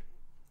mode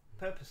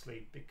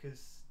purposely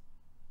because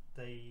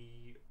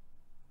they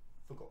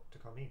forgot to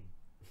come in.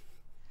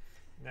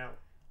 Now,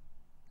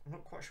 I'm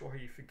not quite sure how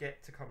you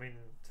forget to come in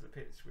to the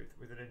pits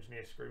with an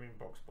engineer screaming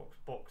box, box,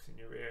 box in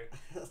your ear.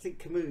 I think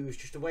Camus was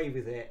just away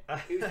with it.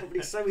 He was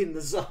probably so in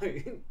the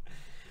zone.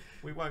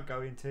 We won't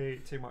go into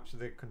too much of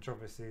the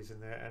controversies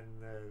and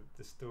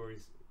the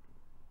stories.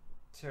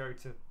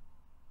 Toyota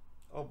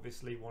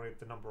obviously wanted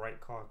the number 8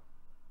 car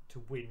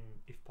to win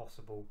if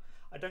possible.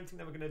 I don't think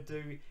they were going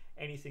to do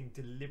anything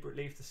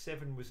deliberately. If the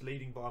 7 was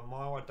leading by a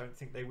mile, I don't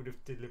think they would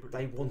have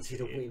deliberately. They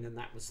wanted a win, and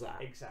that was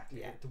that.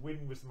 Exactly. Yeah. The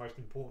win was the most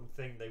important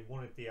thing. They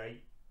wanted the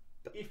 8.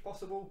 If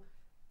possible,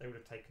 they would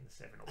have taken the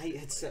 7. 8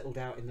 had settled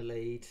out in the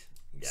lead.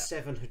 Yeah.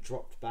 7 had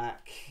dropped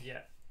back.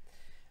 Yeah.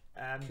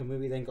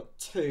 Kamui then got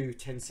 2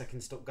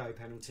 10-second stop go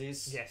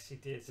penalties. Yes, he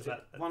did. So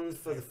one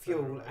for the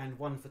fuel and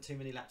one for too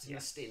many laps in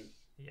the stint.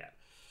 Yeah.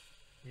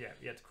 Yeah,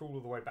 he had to crawl all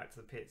the way back to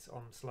the pits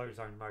on slow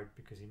zone mode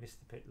because he missed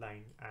the pit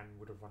lane and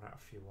would have run out of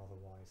fuel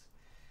otherwise.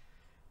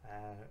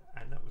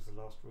 And that was the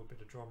last real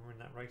bit of drama in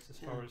that race as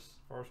far as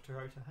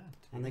Toyota had.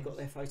 And they got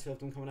their photo of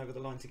them coming over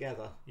the line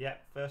together. Yeah,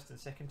 first and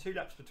second, 2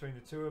 laps between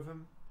the two of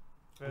them.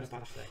 First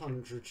and about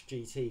 100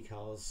 GT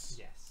cars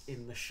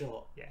in the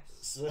shot. Yes.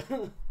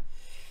 So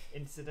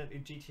incidentally,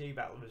 GT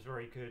battle was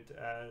very good.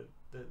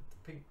 The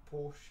pink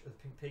Porsche, the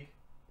pink pig,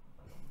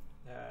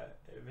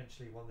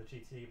 eventually won the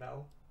GT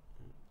battle.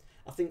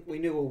 I think we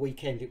knew all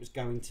weekend it was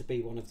going to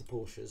be one of the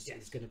Porsches. It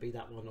was going to be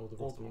that one or the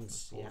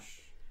Rothmans. Yeah.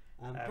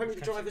 Apparently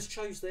the drivers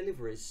chose their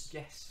liveries.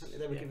 Yes. Apparently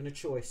they were given a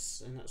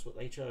choice, and that's what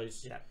they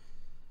chose. Yeah.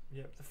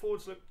 Yeah. The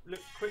Fords look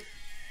quick.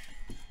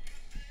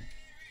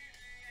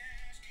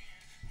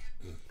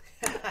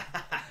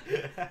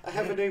 I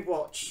have a new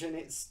watch, and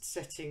it's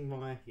setting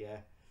my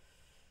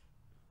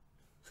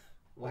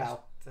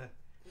Wow. Just a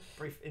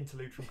brief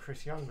interlude from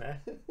Chris Young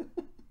there.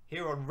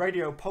 Here on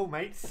Radio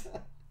Polemates.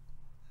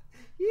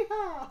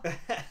 Yeah.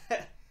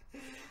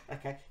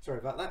 Okay, sorry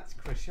about that. It's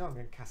Chris Young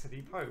and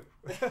Cassidy Pope.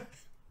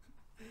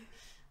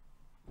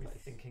 We're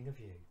thinking of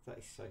you. That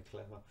is so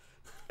clever.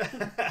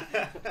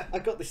 I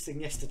got this thing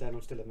yesterday and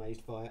I'm still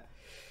amazed by it.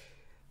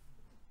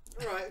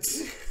 Right.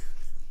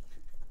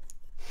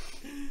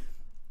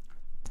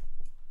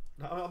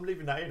 No, I'm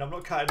leaving that in. I'm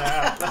not cutting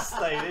that out. That's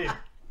staying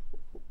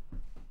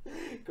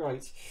in.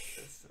 Great.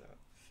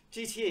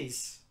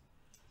 GTEs.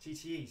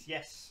 GTEs,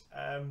 yes.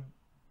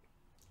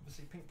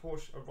 Obviously, pink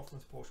Porsche,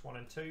 Rothmans Porsche 1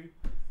 and 2.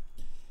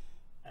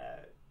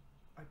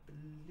 I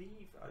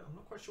believe, I'm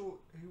not quite sure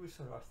who was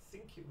solo. I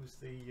think it was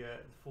the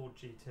Ford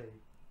GT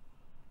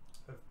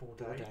of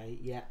Bourdais.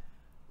 Yeah.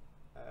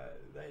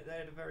 They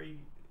had a very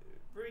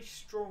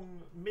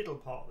strong middle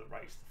part of the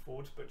race, the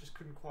Fords, but just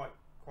couldn't quite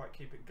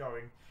keep it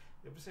going.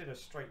 They obviously had a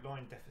straight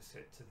line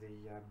deficit to the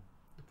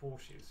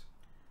Porsches.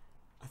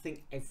 I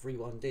think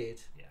everyone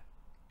did. Yeah.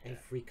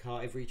 Every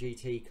car, every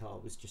GT car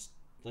was just,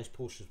 those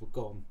Porsches were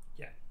gone.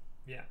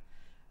 Yeah.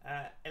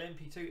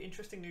 LMP2,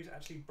 interesting news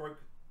actually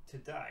broke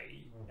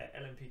today.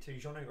 LMP2,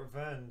 Jean-Luc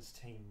Verne's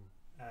team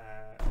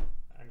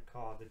and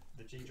car,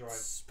 the G-Drive.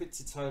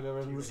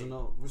 Spitzitola and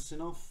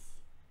Rusinov.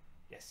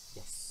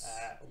 Yes.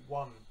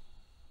 Won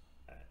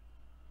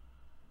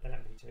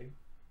LMP2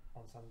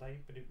 on Sunday,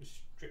 but it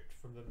was stripped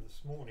from them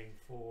this morning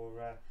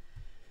for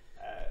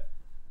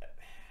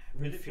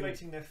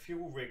manipulating their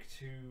fuel rig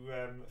to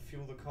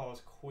fuel the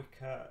cars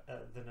quicker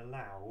than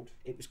allowed.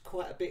 It was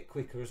quite a bit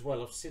quicker as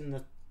well. I've seen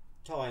the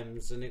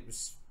times and it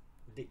was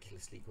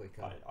ridiculously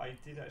quicker. I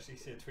did actually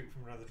see a tweet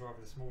from another driver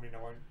this morning. I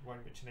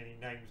won't mention any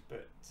names,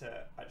 but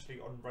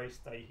actually on race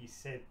day he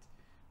said,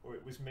 or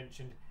it was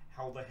mentioned,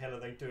 how the hell are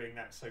they doing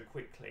that so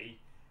quickly?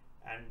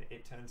 And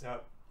it turns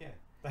out,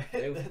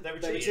 they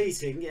were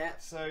cheating. Yeah.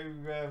 So,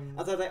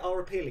 although they are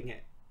appealing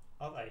it.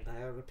 Are they?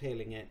 They are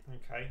appealing it.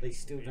 Okay. They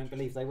still don't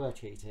believe they were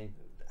cheating.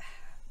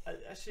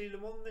 Actually, Le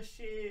Mans this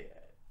year,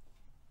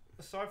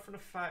 aside from the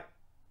fact,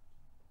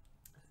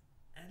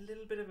 a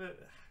little bit of a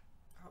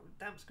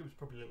damp scoop's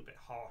probably a little bit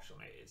harsh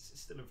on it. It's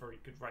still a very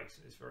good race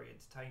and it's very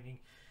entertaining,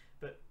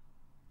 but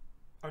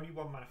only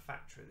one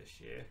manufacturer this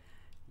year.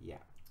 Yeah.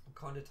 It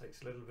kind of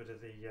takes a little bit of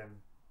the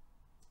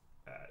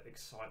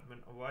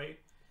excitement away,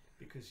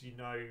 because you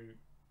know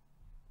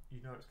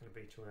it's going to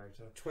be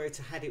Toyota.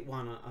 Toyota had it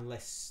won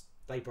unless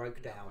they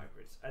broke down.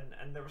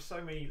 And there are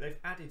so many. They've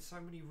added so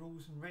many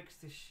rules and regs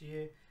this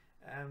year.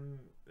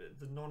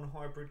 The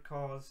non-hybrid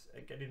cars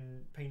are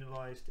getting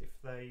penalised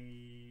if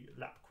they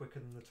lap quicker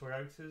than the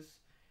Toyotas.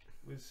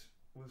 Was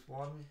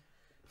one.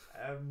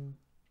 I mean,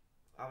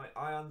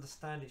 I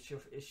understand it's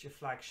your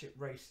flagship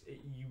race.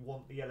 You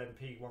want the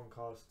LMP1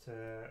 cars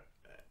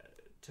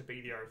to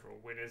be the overall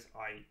winners.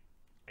 I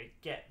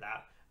get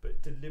that,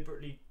 but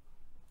deliberately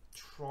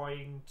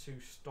trying to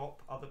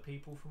stop other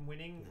people from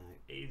winning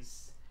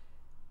is.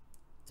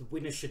 The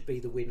winner should be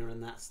the winner,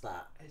 and that's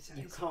that. It's a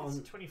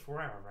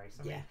 24-hour race.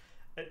 I mean,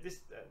 this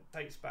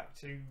dates back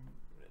to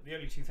the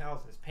early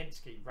 2000s.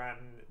 Penske ran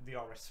the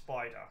RS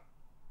Spider.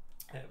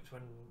 It was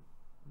when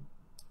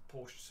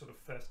Porsche sort of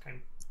first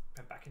came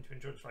back into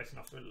endurance racing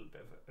after a little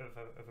bit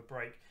of a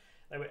break.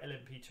 They were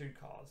LMP2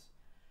 cars.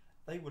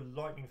 They were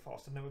lightning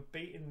fast, and they were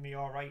beating the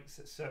R8s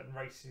at certain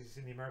races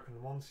in the American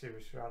Le Mans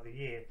series throughout the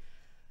year.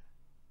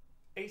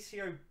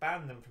 ACO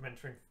banned them from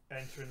entering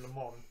Le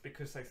Mans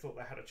because they thought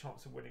they had a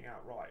chance of winning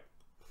outright,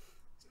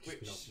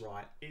 which not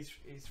right. is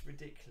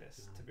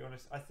ridiculous. No. To be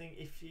honest, I think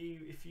if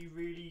you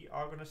really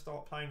are going to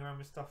start playing around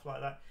with stuff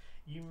like that,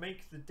 you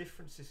make the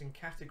differences in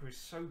categories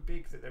so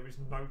big that there is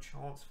no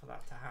chance for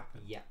that to happen.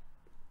 Yeah,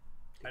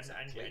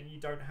 exactly. And you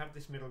don't have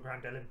this middle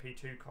ground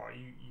LMP2 car.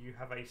 You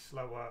have a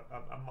slower,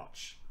 a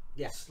much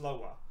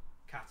slower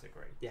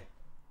category. Yeah.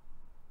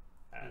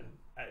 And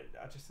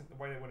I just think the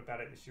way they went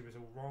about it this year was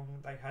all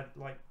wrong. They had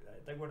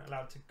they weren't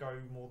allowed to go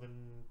more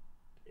than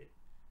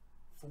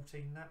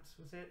 14 laps,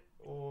 was it,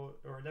 or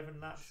 11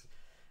 laps?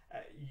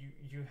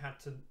 You had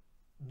to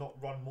not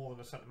run more than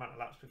a certain amount of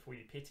laps before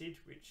you pitted,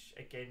 which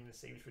again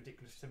seems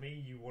ridiculous to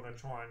me. You want to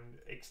try and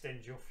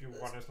extend your fuel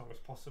run as long as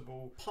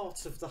possible.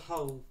 Part of the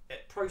whole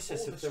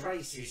process of the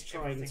race is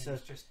trying to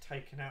was just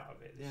taken out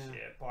of it this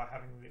year by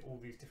having all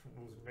these different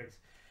rules and regs,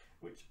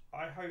 which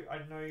I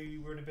know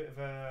we're in a bit of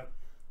a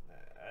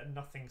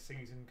nothing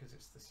season because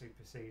it's the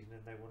super season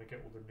and they want to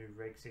get all the new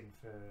regs in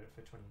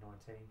for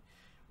 2019,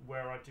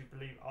 where I do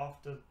believe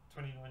after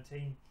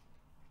 2019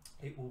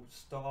 it will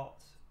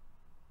start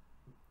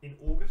in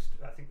August.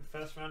 I think the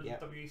first round of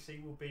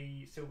WEC will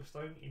be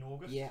Silverstone in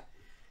August,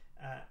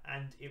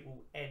 and it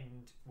will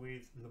end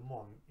with Le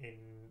Mans in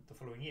the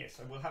following year.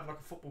 So we'll have like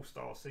a football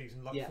style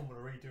season like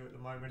Formula E do at the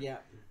moment. It'll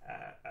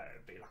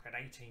be like an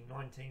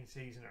 18-19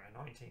 season or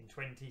a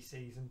 19-20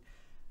 season.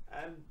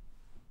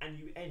 And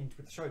you end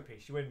with the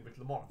showpiece. You end with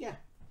Le Mans. Yeah,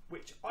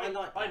 which I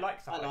like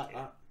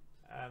that.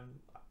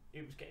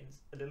 It was getting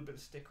a little bit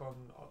of stick on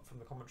from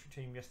the commentary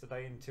team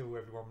yesterday until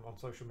everyone on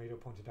social media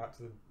pointed out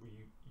to them,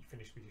 you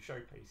finished with your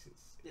showpiece.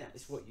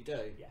 It's what you do.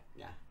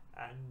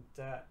 And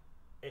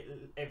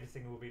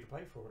everything will be to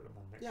play for at Le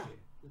Mans next year.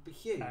 It'll be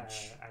huge.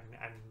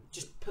 And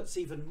just puts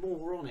even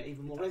more on it,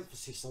 even more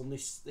emphasis on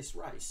this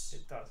race.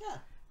 It does. Yeah.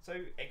 So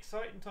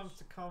exciting times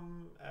to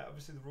come.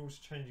 Obviously the rules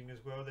are changing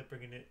as well. They're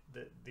bringing it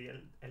the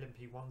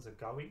LMP ones are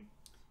going.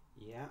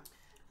 Yeah.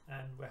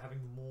 And we're having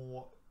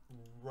more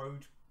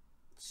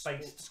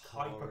road-based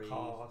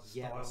hypercar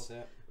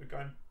style. We're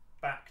going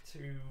back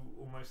to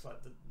almost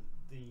like the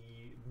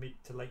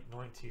mid to late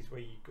 90s, where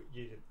you got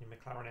your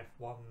McLaren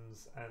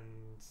F1s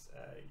and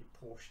your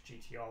Porsche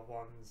GTR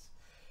ones,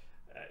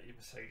 your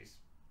Mercedes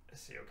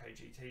CLK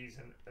GTs,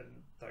 and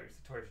those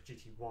the Toyota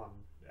GT1.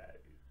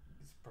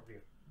 It's probably a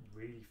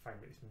really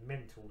famous, it's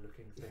mental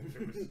looking thing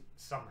that was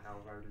somehow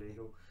road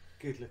legal.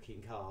 Good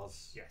looking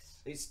cars.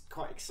 Yes. It's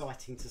quite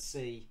exciting to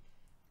see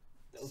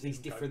all these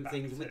go different back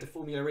things to- with the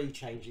Formula E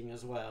changing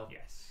as well.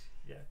 Yes,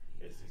 yeah,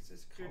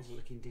 it's good. Cars are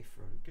looking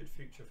different. Good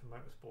future for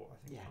motorsport, I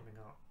think, Yeah. coming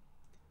up,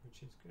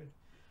 which is good.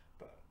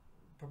 But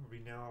probably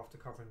now, after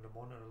covering Le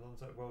Mans and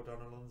Alonso, well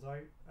done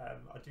Alonso.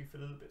 I do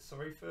feel a little bit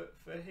sorry for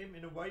him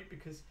in a way,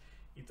 because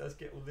he does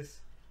get all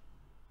this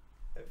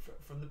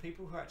from the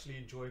people who actually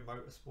enjoy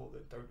motorsport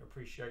that don't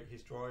appreciate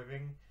his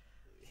driving.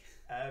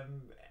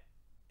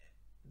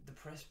 The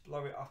press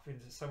blow it up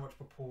into so much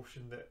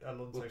proportion that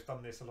Alonso's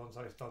done this,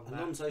 Alonso's done that.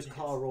 Alonso's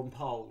car on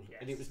pole, Yes.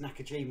 and it was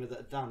Nakajima that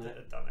had done that it.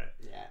 had done it.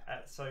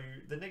 Yeah. So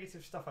the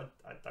negative stuff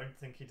I don't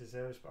think he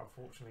deserves, but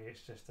unfortunately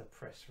it's just a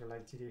press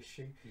related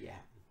issue. Yeah.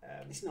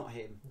 Um, It's not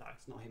him. no,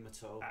 It's not him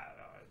at all.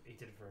 he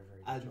did a very,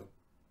 very And good job.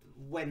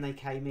 when they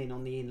came in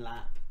on the in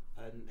lap,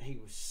 and he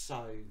was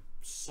so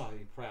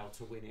proud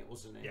to win it,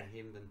 wasn't he? Yeah.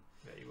 Him and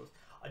Yeah, he was.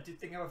 I did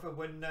think, however,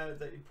 when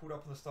he pulled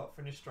up on the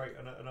start-finish straight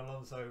and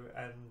Alonso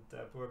and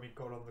Buemi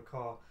got on the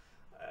car,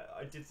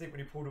 I did think when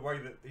he pulled away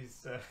that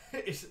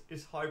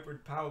his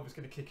hybrid power was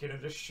going to kick in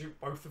and just shoot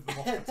both of them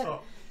off the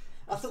top.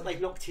 I thought they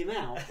knocked him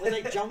out when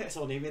they jumped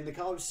on him in the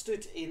car. I was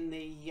stood in the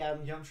Yeah,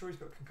 I'm sure he's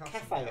got concussion.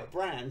 cafe now. at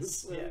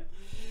Brands. Yeah.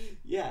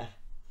 Yeah.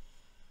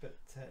 But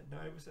no,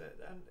 it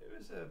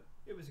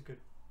was a good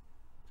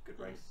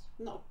race.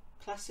 Not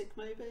a classic,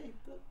 maybe,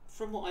 but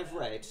from what I've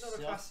read, Not a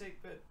classic,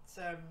 but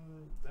I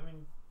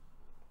mean,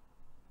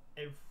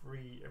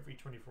 every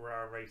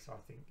 24-hour race I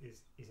think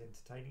is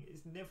entertaining.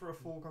 It's never a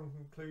foregone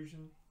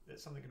conclusion. That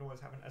something can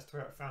always happen, as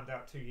Toyota found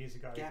out 2 years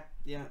ago.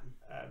 Yeah.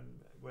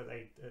 Where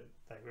they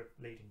were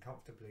leading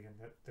comfortably and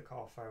the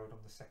car failed on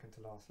the second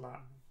to last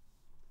lap.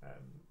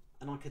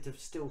 And I could have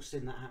still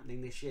seen that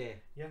happening this year.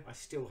 Yeah. I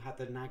still had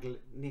the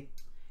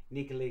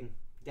niggling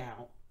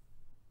doubt.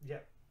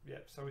 Yep.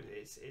 So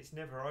it's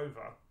never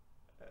over.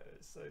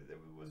 So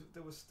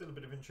there was still a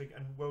bit of intrigue,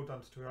 and well done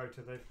to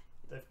Toyota.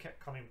 They've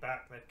kept coming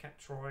back. They've kept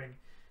trying.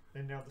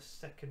 They're now the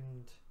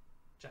second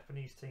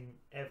Japanese team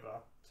ever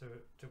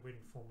to win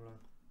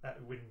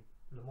win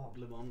Le Mans.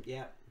 Le Mans,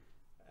 yeah.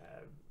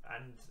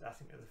 And I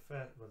think they're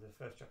the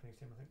first Japanese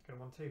team I think to get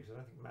one too, because I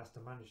don't think Mazda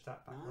managed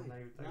that back when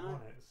they won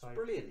it. So It's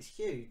brilliant. It's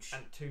huge.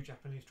 and 2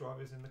 Japanese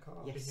drivers in the car.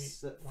 Yes,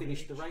 that one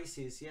finished the each.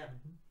 races. Yeah.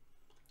 Mhm.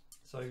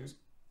 So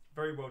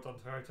very well done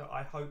Toyota.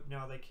 I hope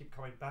now they keep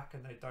coming back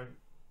and they don't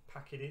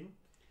pack it in.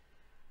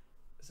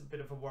 It's a bit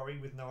of a worry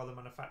with no other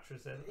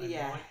manufacturers there.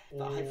 Yeah,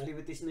 but hopefully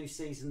with this new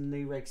season,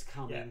 new regs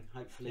coming,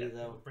 hopefully they'll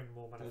they'll. bring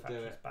more do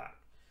manufacturers it. back.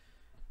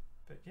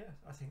 But yeah,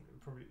 I think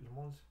probably Le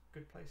Mans a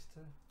good place to.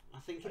 I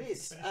think it place to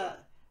is. finish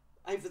up.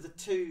 Over the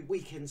 2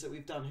 weekends that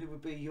we've done, who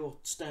would be your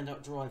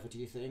standout driver? Do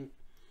you think?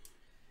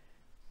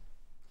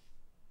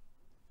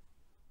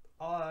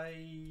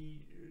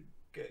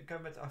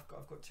 Going back to, I've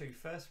got 2.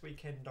 First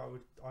weekend, I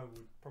would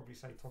probably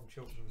say Tom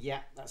Chilton. Yeah,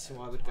 that's who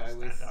I was would my go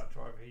with. Standout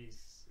driver. He's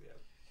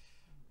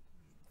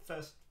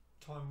first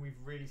time we've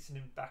really seen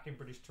him back in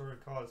British touring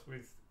cars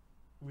with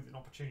an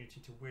opportunity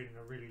to win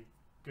a really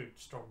good,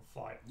 strong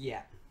fight.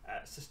 Yeah,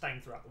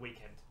 Sustained throughout the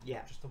weekend. Yeah.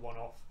 Not just a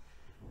one-off.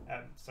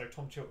 So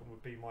Tom Chilton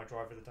would be my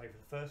driver of the day for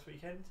the first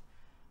weekend.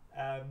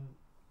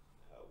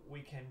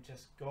 Weekend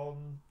just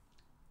gone.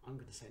 I'm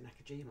going to say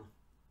Nakajima.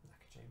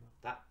 Nakajima.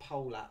 That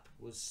pole lap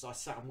was. I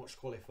sat and watched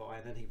qualify,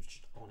 and then he was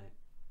just on it.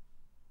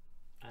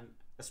 And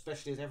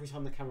especially as every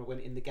time the camera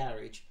went in the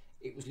garage,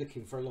 it was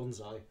looking for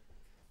Alonso,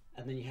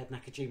 and then you had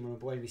Nakajima and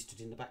Buemi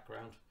stood in the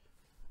background,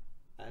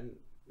 and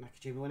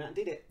Nakajima went out and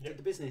did it. Yep. Did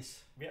the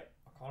business. Yep,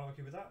 I can't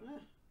argue with that. Yeah.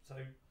 So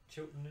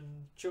Chilton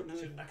and Chilton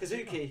and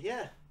Nakajima. Kazuki.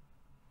 Yeah.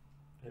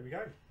 There we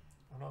go.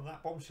 And on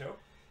that bombshell.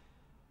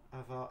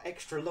 Of our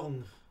extra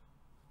long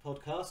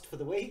podcast for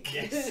the week.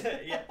 Yes,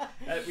 yeah.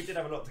 We did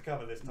have a lot to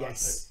cover this time.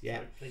 Yes, so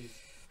please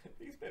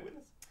bear with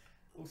us.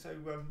 Also,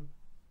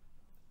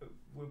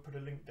 we'll put a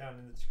link down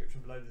in the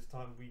description below this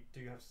time. We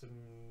do have some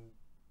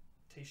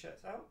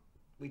t-shirts out.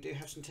 We do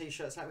have some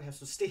t-shirts out. We have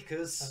some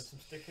stickers. And some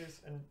stickers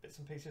and bits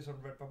and pieces on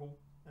Redbubble.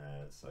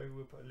 So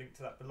we'll put a link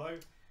to that below.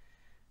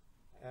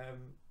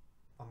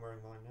 I'm wearing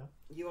mine now.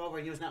 You are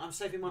wearing yours now. I'm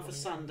saving mine for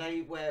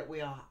Sunday, where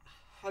we are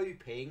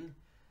hoping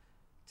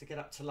to get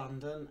up to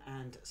London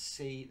and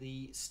see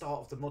the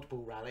start of the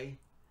Modball Rally.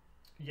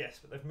 Yes,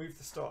 but they've moved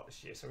the start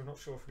this year, so we're not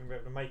sure if we're going to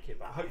be able to make it,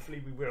 but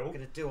hopefully we will. We're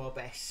going to do our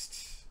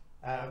best.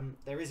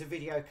 There is a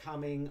video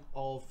coming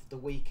of the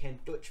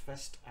weekend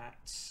Dutchfest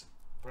at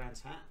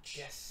Brands Hatch.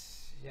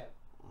 Yes, yeah.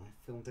 I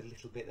filmed a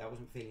little bit there. I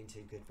wasn't feeling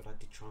too good, but I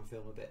did try and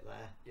film a bit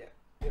there. Yeah,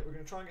 we're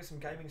going to try and get some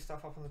gaming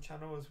stuff up on the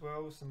channel as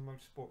well, some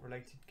motorsport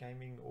related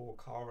gaming or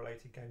car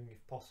related gaming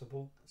if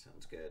possible. That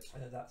sounds good.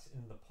 That's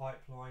in the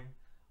pipeline.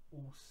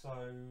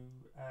 Also,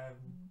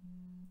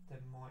 there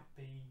might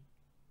be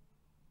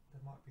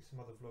some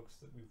other vlogs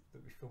that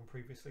we filmed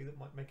previously that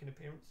might make an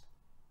appearance.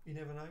 You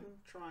never know.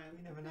 Try and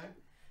You never know.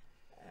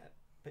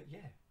 But yeah,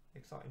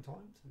 exciting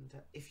times.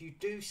 And if you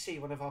do see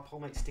one of our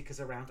Polmate stickers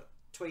around,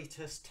 tweet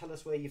us, tell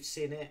us where you've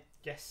seen it.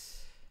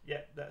 Yes.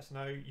 Yeah, let us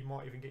know. You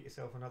might even get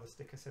yourself another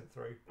sticker sent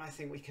through. I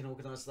think we can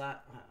organise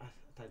that. I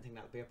don't think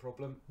that would be a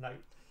problem. No.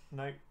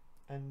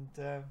 And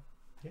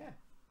yeah,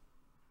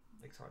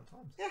 exciting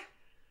times. Yeah.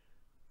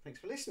 Thanks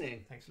for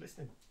listening. Thanks for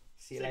listening.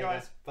 See you See you later.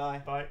 guys. Bye.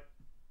 Bye.